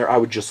ones on there. I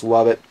would just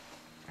love it.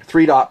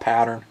 3-dot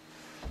pattern.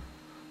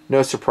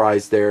 No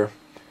surprise there.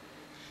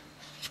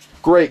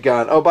 Great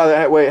gun. Oh, by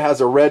the way, it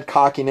has a red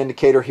cocking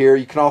indicator here.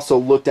 You can also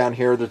look down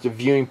here. There's a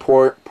viewing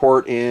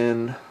port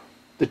in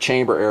the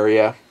chamber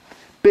area.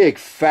 Big,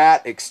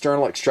 fat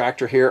external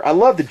extractor here. I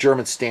love the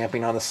German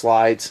stamping on the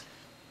slides.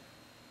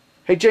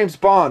 Hey, James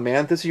Bond,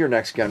 man, this is your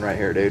next gun right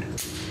here, dude.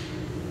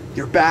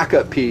 Your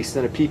backup piece,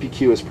 then a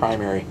PPQ is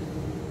primary.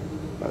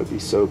 That would be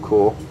so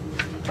cool.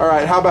 All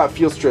right, how about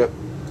field strip?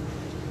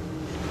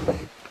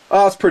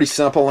 Oh, it's pretty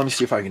simple. Let me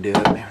see if I can do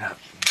it. Maybe not.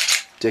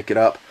 Dick it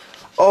up.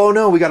 Oh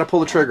no, we got to pull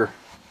the trigger.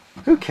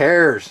 Who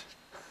cares?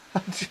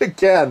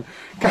 Again,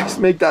 guys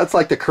make that's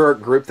like the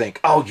current group think.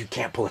 Oh, you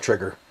can't pull a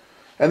trigger.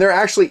 And they're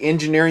actually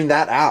engineering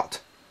that out,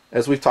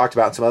 as we've talked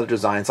about in some other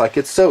designs. Like,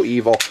 it's so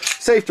evil.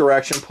 Safe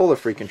direction, pull the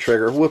freaking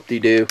trigger,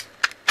 whoop-de-doo,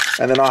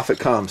 and then off it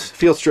comes.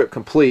 Field strip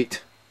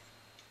complete.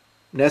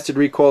 Nested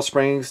recoil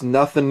springs,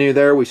 nothing new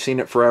there. We've seen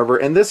it forever.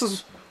 And this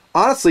is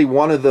honestly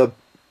one of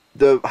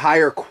the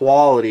higher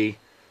quality,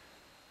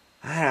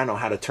 I don't know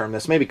how to term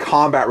this, maybe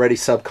combat-ready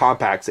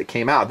subcompacts that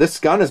came out. This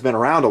gun has been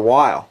around a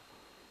while.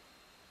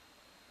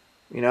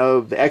 You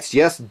know, the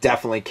XDS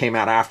definitely came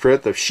out after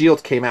it. The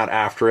Shield came out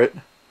after it.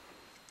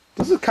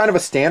 This is kind of a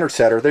standard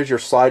setter. There's your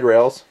slide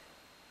rails.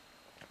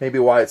 Maybe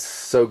why it's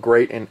so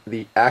great in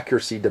the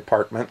accuracy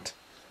department.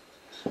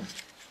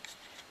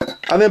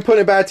 And then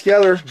putting it back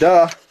together,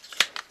 duh.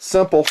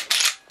 Simple.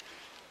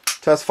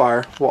 Test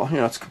fire. Well, you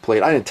know, it's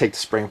complete. I didn't take the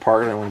spring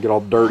apart. I didn't want to get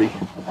all dirty.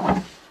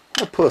 What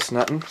a puss,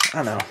 nothing.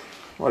 I know.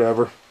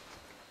 Whatever.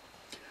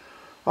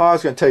 Oh, I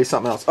was going to tell you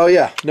something else. Oh,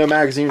 yeah. No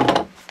magazine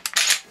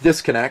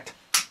disconnect.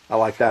 I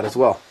like that as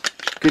well.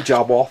 Good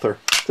job, Walther.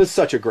 This is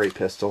such a great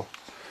pistol.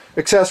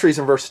 Accessories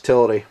and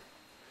versatility.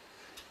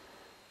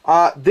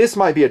 This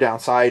might be a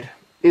downside.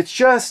 It's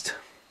just,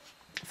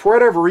 for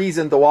whatever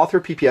reason, the Walther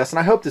PPS, and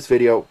I hope this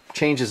video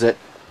changes it,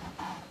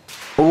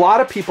 a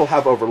lot of people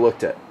have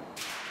overlooked it.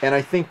 And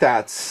I think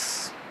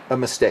that's a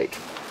mistake.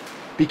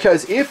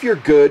 Because if you're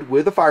good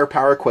with the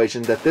firepower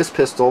equation that this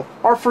pistol,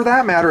 or for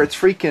that matter, its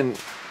freaking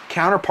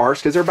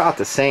counterparts, because they're about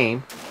the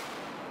same,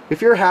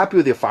 if you're happy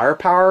with the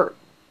firepower,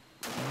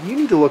 you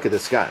need to look at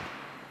this gun.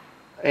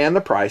 And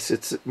the price,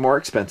 it's more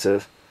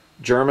expensive.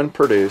 German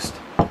produced.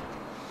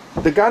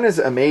 The gun is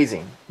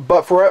amazing,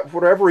 but for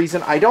whatever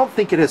reason, I don't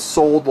think it has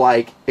sold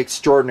like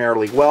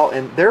extraordinarily well,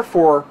 and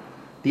therefore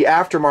the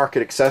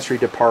aftermarket accessory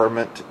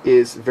department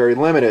is very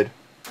limited.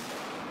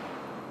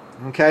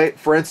 Okay,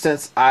 for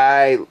instance,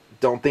 I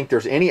don't think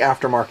there's any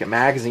aftermarket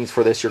magazines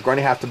for this. You're going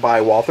to have to buy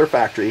Walther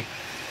factory,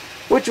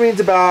 which means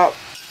about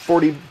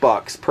 40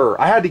 bucks per.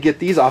 I had to get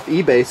these off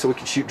eBay so we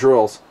could shoot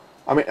drills.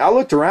 I mean, I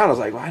looked around, I was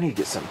like, well, I need to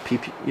get some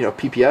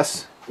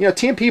PPS. You know,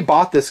 TMP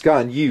bought this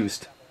gun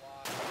used.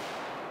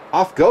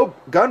 Off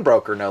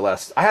Gunbroker, no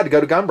less. I had to go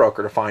to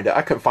Gunbroker to find it.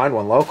 I couldn't find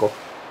one local.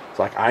 It's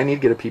like, I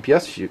need to get a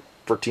PPS shoot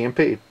for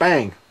TMP.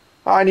 Bang.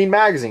 Oh, I need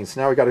magazines.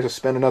 Now we got to just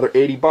spend another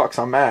 80 bucks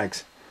on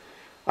mags.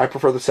 I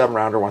prefer the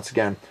 7-rounder once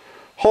again.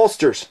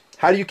 Holsters.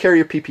 How do you carry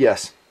your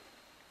PPS?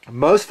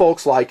 Most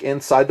folks like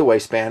inside the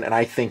waistband, and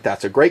I think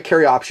that's a great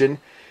carry option.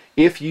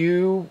 If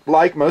you,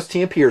 like most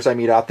TMPers I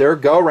meet out there,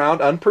 go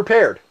around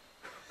unprepared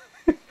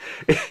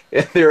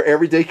in their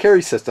everyday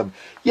carry system.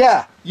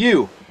 Yeah,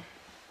 you.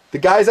 The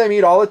guys I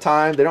meet all the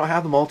time, they don't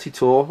have the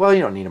multi-tool. Well,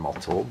 you don't need a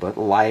multi-tool, but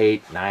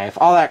light, knife,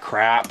 all that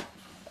crap.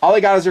 All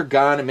they got is their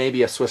gun and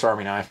maybe a Swiss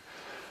Army knife.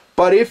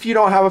 But if you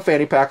don't have a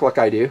fanny pack like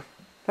I do,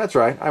 that's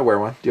right, I wear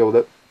one, deal with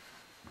it.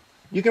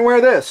 You can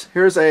wear this.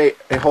 Here's a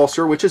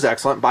holster, which is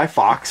excellent, by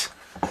Fox.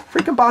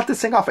 Freaking bought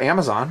this thing off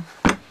Amazon.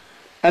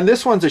 And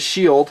this one's a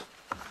Shield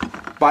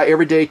by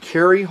Everyday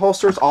Carry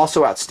holsters,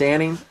 also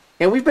outstanding.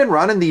 And we've been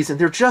running these, and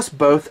they're just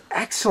both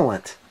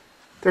excellent.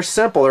 They're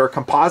simple. They're a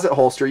composite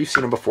holster. You've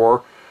seen them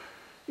before.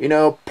 You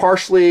know,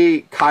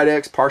 partially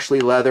Kydex, partially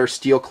leather,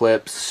 steel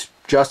clips,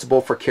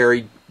 adjustable for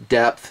carry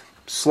depth,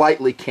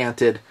 slightly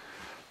canted.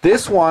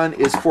 This one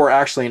is for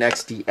actually an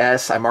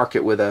XDS. I mark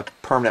it with a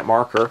permanent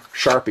marker,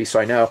 Sharpie, so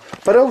I know.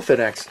 But it'll fit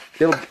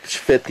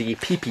the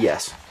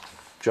PPS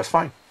just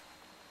fine.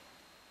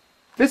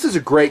 This is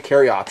a great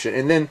carry option.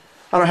 And then,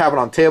 I don't have it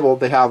on table,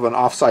 they have an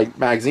offside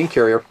magazine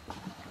carrier.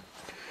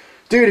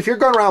 Dude, if you're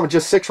going around with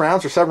just 6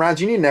 rounds or 7 rounds,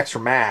 you need an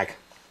extra mag.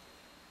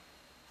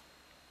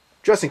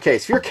 Just in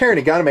case. If you're carrying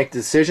a gun to make the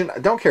decision,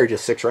 don't carry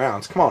just 6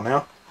 rounds. Come on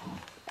now.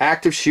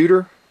 Active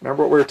shooter.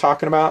 Remember what we were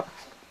talking about?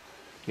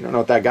 You don't know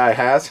what that guy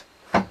has.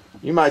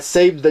 You might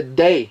save the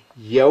day,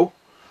 yo.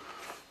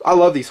 I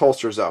love these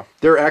holsters, though.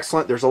 They're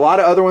excellent. There's a lot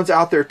of other ones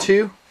out there,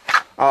 too.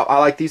 I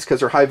like these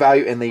because they're high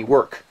value and they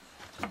work.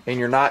 And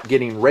you're not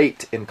getting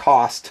rate in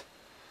cost.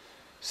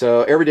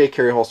 So, everyday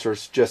carry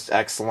holsters, just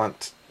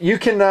excellent. You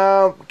can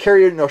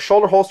carry a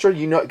shoulder holster.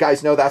 You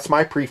guys know that's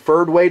my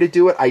preferred way to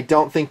do it. I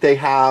don't think they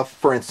have,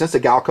 for instance, a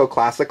Galco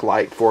Classic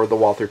Light for the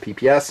Walther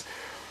PPS.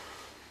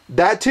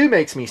 That too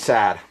makes me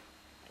sad.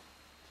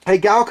 Hey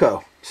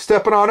Galco,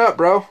 stepping on up,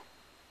 bro.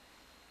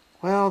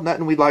 Well,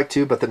 nothing we'd like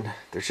to, but then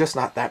there's just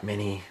not that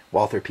many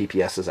Walther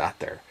PPSs out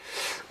there.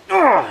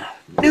 Ugh,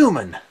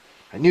 Newman.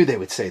 I knew they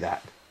would say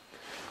that.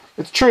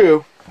 It's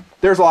true.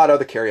 There's a lot of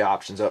other carry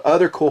options.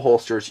 Other cool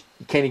holsters.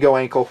 Can you go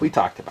ankle? We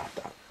talked about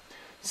that.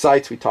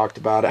 Sights, we talked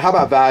about it. How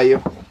about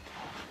value?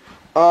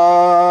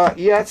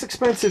 Yeah, it's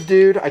expensive,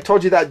 dude. I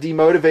told you that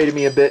demotivated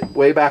me a bit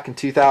way back in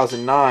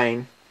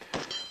 2009.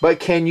 But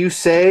can you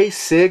say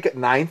Sig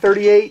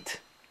 938?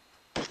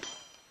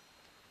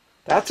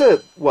 That's a,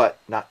 what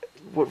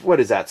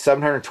is that,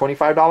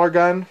 $725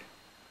 gun?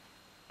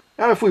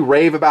 Now, if we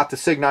rave about the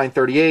Sig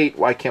 938,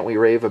 why can't we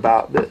rave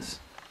about this?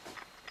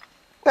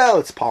 Well,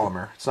 it's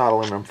polymer. It's not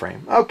aluminum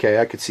frame. Okay,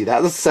 I could see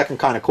that. That's the second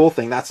kind of cool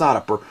thing. That's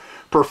not a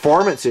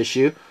performance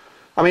issue.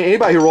 I mean,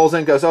 anybody who rolls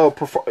in goes, oh,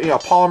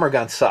 polymer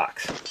gun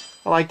sucks.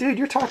 I'm like, dude,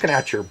 you're talking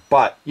out your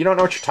butt. You don't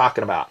know what you're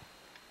talking about.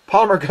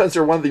 Polymer guns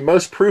are one of the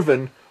most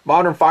proven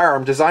modern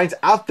firearm designs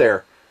out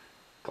there.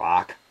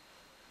 Glock.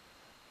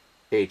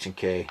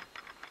 H&K.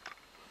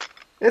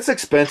 It's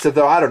expensive,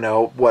 though. I don't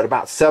know, what,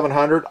 about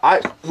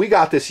 $700? We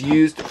got this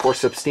used for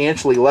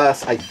substantially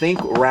less. I think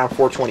around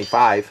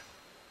 $425.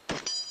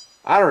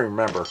 I don't even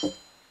remember.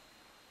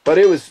 But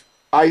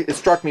it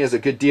struck me as a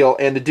good deal,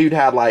 and the dude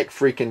had like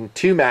freaking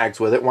 2 mags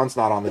with it. One's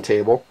not on the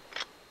table.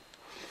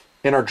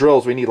 In our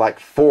drills, we need like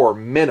 4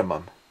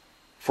 minimum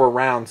for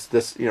rounds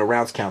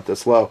rounds count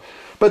this low.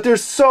 But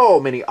there's so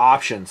many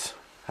options.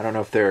 I don't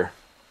know if they're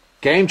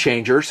game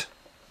changers.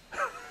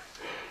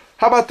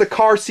 How about the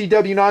Car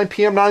CW9,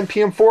 PM9,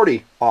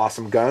 PM40?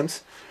 Awesome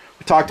guns.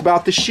 We talked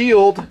about the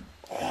Shield.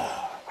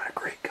 Oh, what a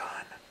great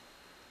gun.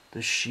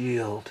 The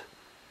Shield.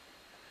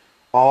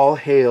 All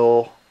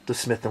hail the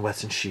Smith &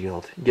 Wesson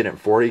Shield. You get it in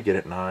 40, get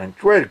it in 9.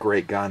 What a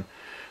great gun.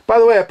 By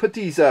the way, I put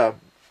these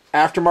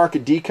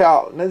aftermarket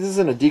decal. This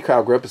isn't a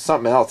decal grip, it's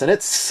something else, and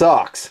it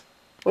sucks.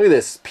 Look at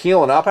this,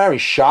 peeling up. I haven't even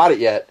shot it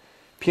yet.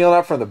 Peeling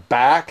up from the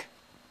back.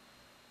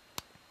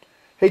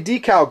 Hey,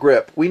 decal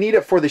grip. We need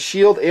it for the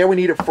Shield, and we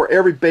need it for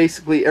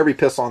basically every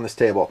pistol on this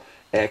table.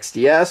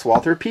 XDS,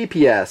 Walther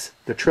PPS,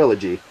 the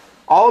trilogy.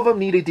 All of them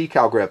need a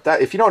decal grip.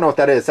 If you don't know what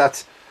that is,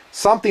 that's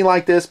something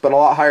like this, but a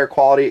lot higher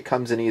quality. It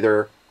comes in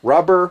either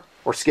rubber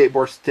or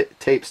skateboard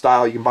tape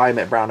style. You can buy them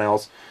at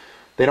Brownells.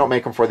 They don't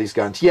make them for these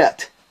guns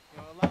yet.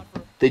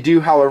 They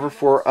do, however,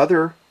 for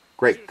other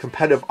great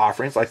competitive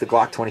offerings like the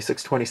Glock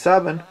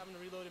 26-27.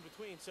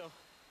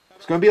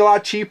 It's going to be a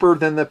lot cheaper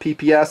than the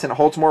PPS, and it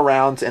holds more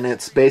rounds, and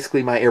it's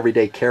basically my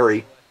everyday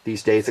carry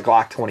these days, a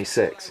Glock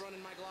 26.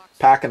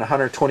 Packing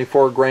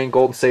 124 grain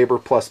Golden Saber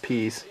plus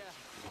Ps.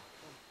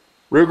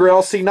 Ruger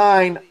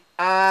LC9,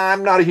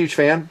 I'm not a huge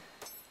fan.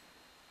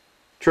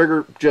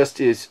 Trigger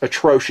just is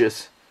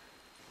atrocious.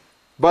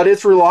 But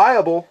it's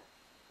reliable.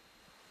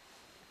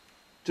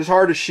 Just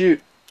hard to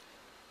shoot.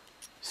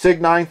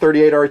 Sig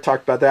 938, already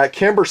talked about that.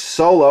 Kimber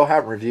Solo,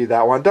 haven't reviewed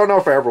that one. Don't know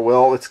if I ever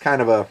will. It's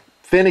kind of a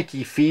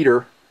finicky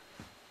feeder.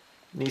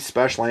 Needs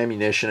special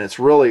ammunition. It's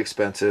really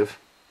expensive.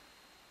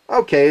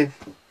 Okay.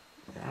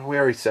 We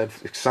already said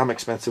some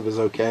expensive is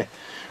okay.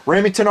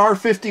 Remington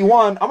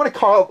R51. I'm going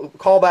to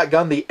call that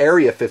gun the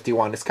Area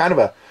 51. It's kind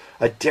of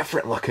a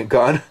different looking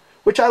gun,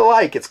 which I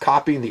like. It's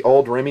copying the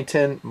old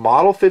Remington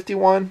Model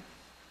 51.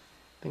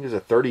 I think it was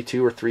a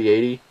 32 or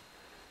 380.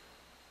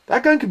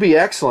 That gun could be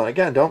excellent.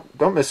 Again,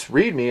 don't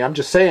misread me. I'm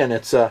just saying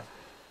it's I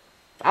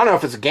don't know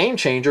if it's a game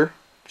changer.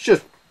 It's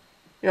just,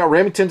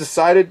 Remington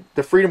decided,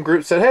 the Freedom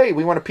Group said, hey,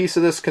 we want a piece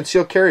of this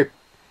concealed carry,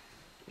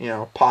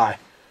 pie.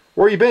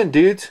 Where you been,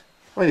 dudes?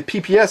 I mean, the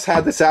PPS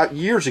had this out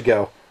years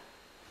ago.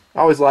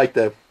 I always like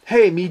the,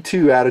 hey, me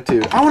too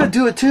attitude. I want to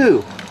do it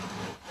too.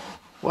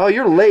 Well,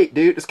 you're late,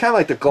 dude. It's kind of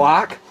like the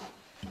Glock.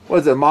 What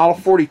is it, Model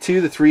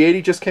 42, the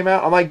 380 just came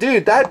out? I'm like,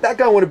 dude, that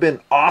gun would have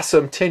been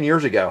awesome 10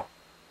 years ago.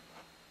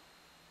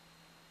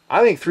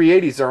 I think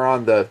 380s are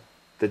on the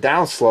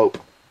downslope.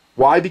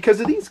 Why? Because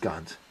of these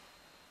guns.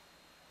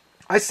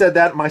 I said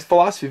that in my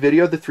philosophy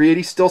video, the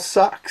 380 still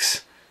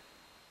sucks.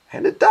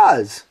 And it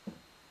does.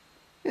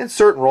 In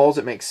certain roles,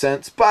 it makes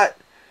sense. But,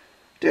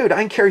 dude, I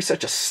can carry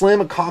such a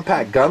slim and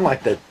compact gun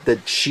like the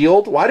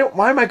Shield. Why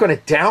am I going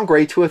to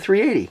downgrade to a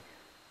 380?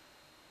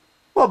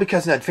 Well,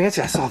 because in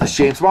Nutnfancy, I saw this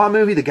James Bond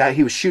movie. The guy,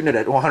 he was shooting it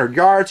at 100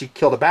 yards. He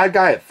killed a bad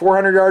guy at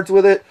 400 yards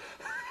with it.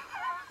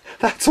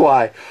 That's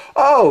why.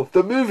 Oh,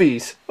 the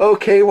movies.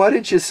 Okay, why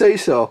didn't you say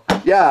so?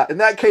 Yeah, in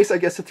that case, I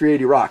guess the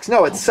 380 rocks.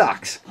 No, it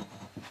sucks.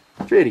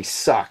 380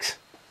 sucks.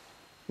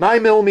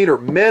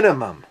 9mm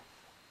minimum.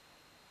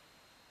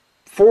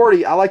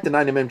 40, I like the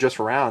 9mm just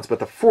for rounds, but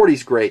the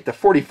 40's great. The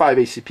 45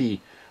 ACP,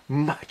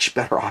 much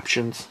better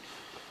options.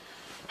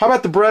 How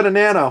about the Beretta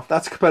Nano?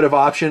 That's a competitive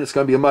option. It's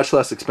going to be much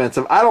less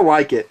expensive. I don't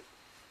like it.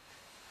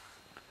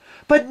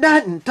 But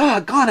nothing,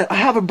 doggone it. I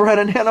have a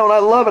Beretta Nano and I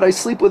love it. I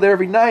sleep with it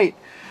every night.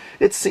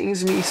 It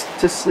sings me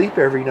to sleep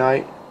every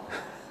night.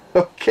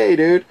 Okay,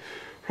 dude.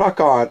 Rock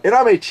on. And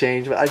I may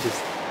change, but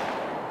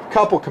a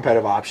couple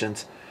competitive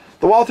options.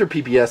 The Walther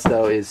PPS,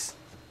 though, it's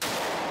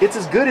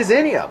as good as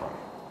any of them.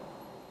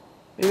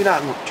 Maybe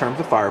not in terms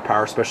of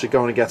firepower, especially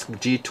going against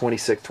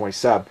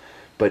G26-27.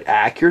 But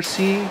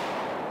accuracy,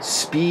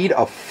 speed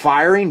of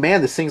firing,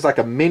 man, this thing's like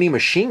a mini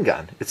machine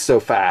gun. It's so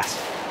fast.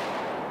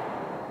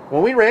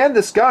 When we ran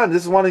this gun,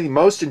 this is one of the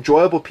most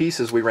enjoyable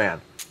pieces we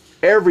ran.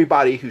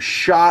 Everybody who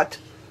shot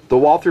the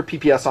Walther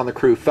PPS on the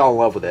crew fell in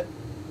love with it.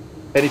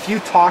 And if you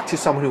talk to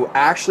someone who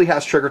actually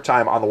has trigger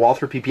time on the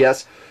Walther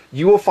PPS,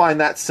 you will find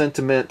that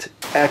sentiment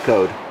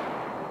echoed.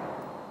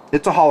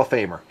 It's a Hall of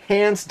Famer,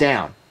 hands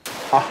down.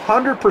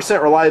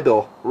 100%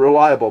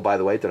 reliable, by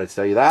the way, did I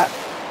tell you that?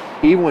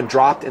 Even when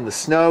dropped in the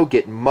snow,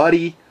 getting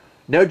muddy,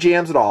 no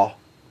jams at all.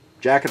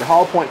 Jacket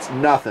hollow points,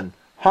 nothing.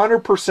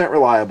 100%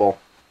 reliable.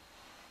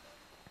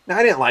 Now,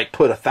 I didn't like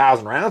put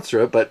 1,000 rounds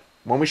through it, but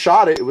when we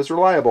shot it, it was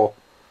reliable.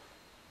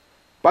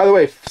 By the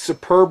way,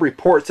 superb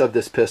reports of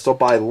this pistol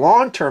by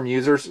long-term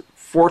users,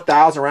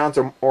 4,000 rounds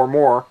or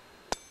more.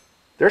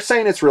 They're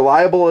saying it's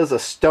reliable as a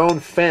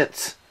stone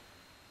fence.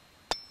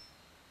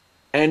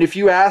 And if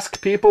you ask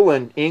people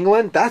in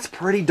England, that's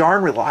pretty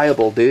darn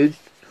reliable, dude.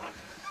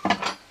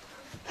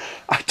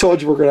 I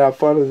told you we're going to have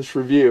fun in this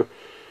review.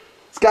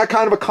 It's got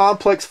kind of a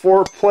complex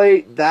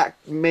foreplate. That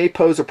may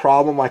pose a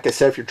problem, like I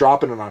said, if you're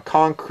dropping it on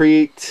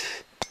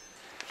concrete.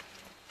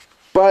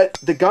 But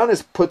the gun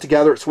is put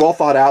together. It's well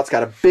thought out. It's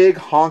got a big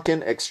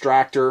honking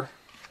extractor.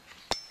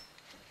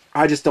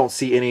 I just don't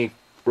see any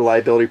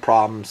reliability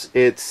problems.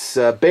 It's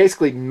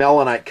basically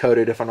melanite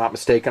coated, if I'm not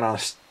mistaken, on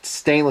a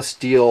stainless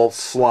steel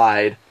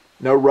slide.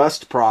 No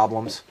rust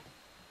problems.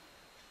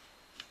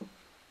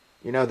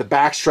 You know, the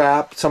back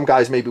strap, some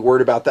guys may be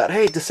worried about that.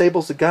 Hey, it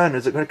disables the gun.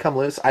 Is it going to come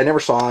loose? I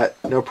never saw it.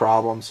 No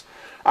problems.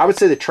 I would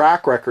say the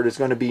track record is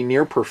going to be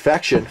near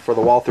perfection for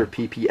the Walther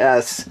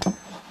PPS.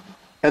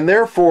 And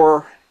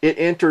therefore, it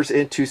enters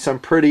into some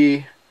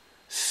pretty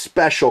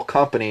special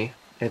company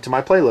into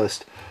my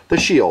playlist. The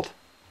Shield,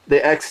 the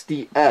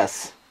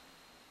XDS,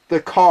 the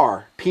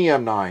Car,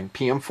 PM-9,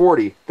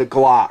 PM-40, the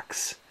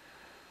Glocks.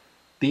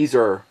 These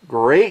are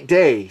great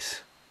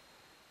days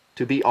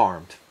to be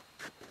armed.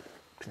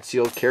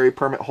 Concealed carry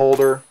permit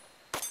holder,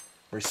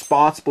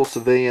 responsible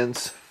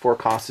civilians for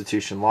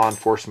Constitution law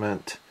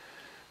enforcement.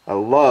 I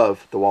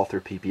love the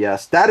Walther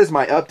PPS. That is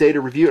my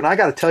updated review, and I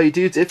got to tell you,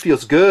 dudes, it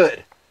feels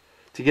good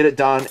to get it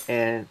done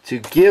and to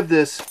give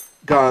this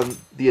gun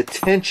the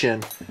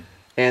attention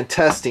and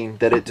testing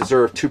that it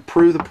deserved to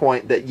prove the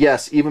point that,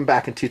 yes, even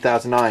back in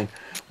 2009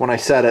 when I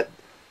said it,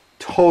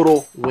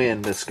 total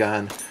win, this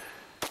gun.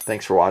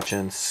 Thanks for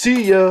watching.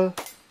 See ya!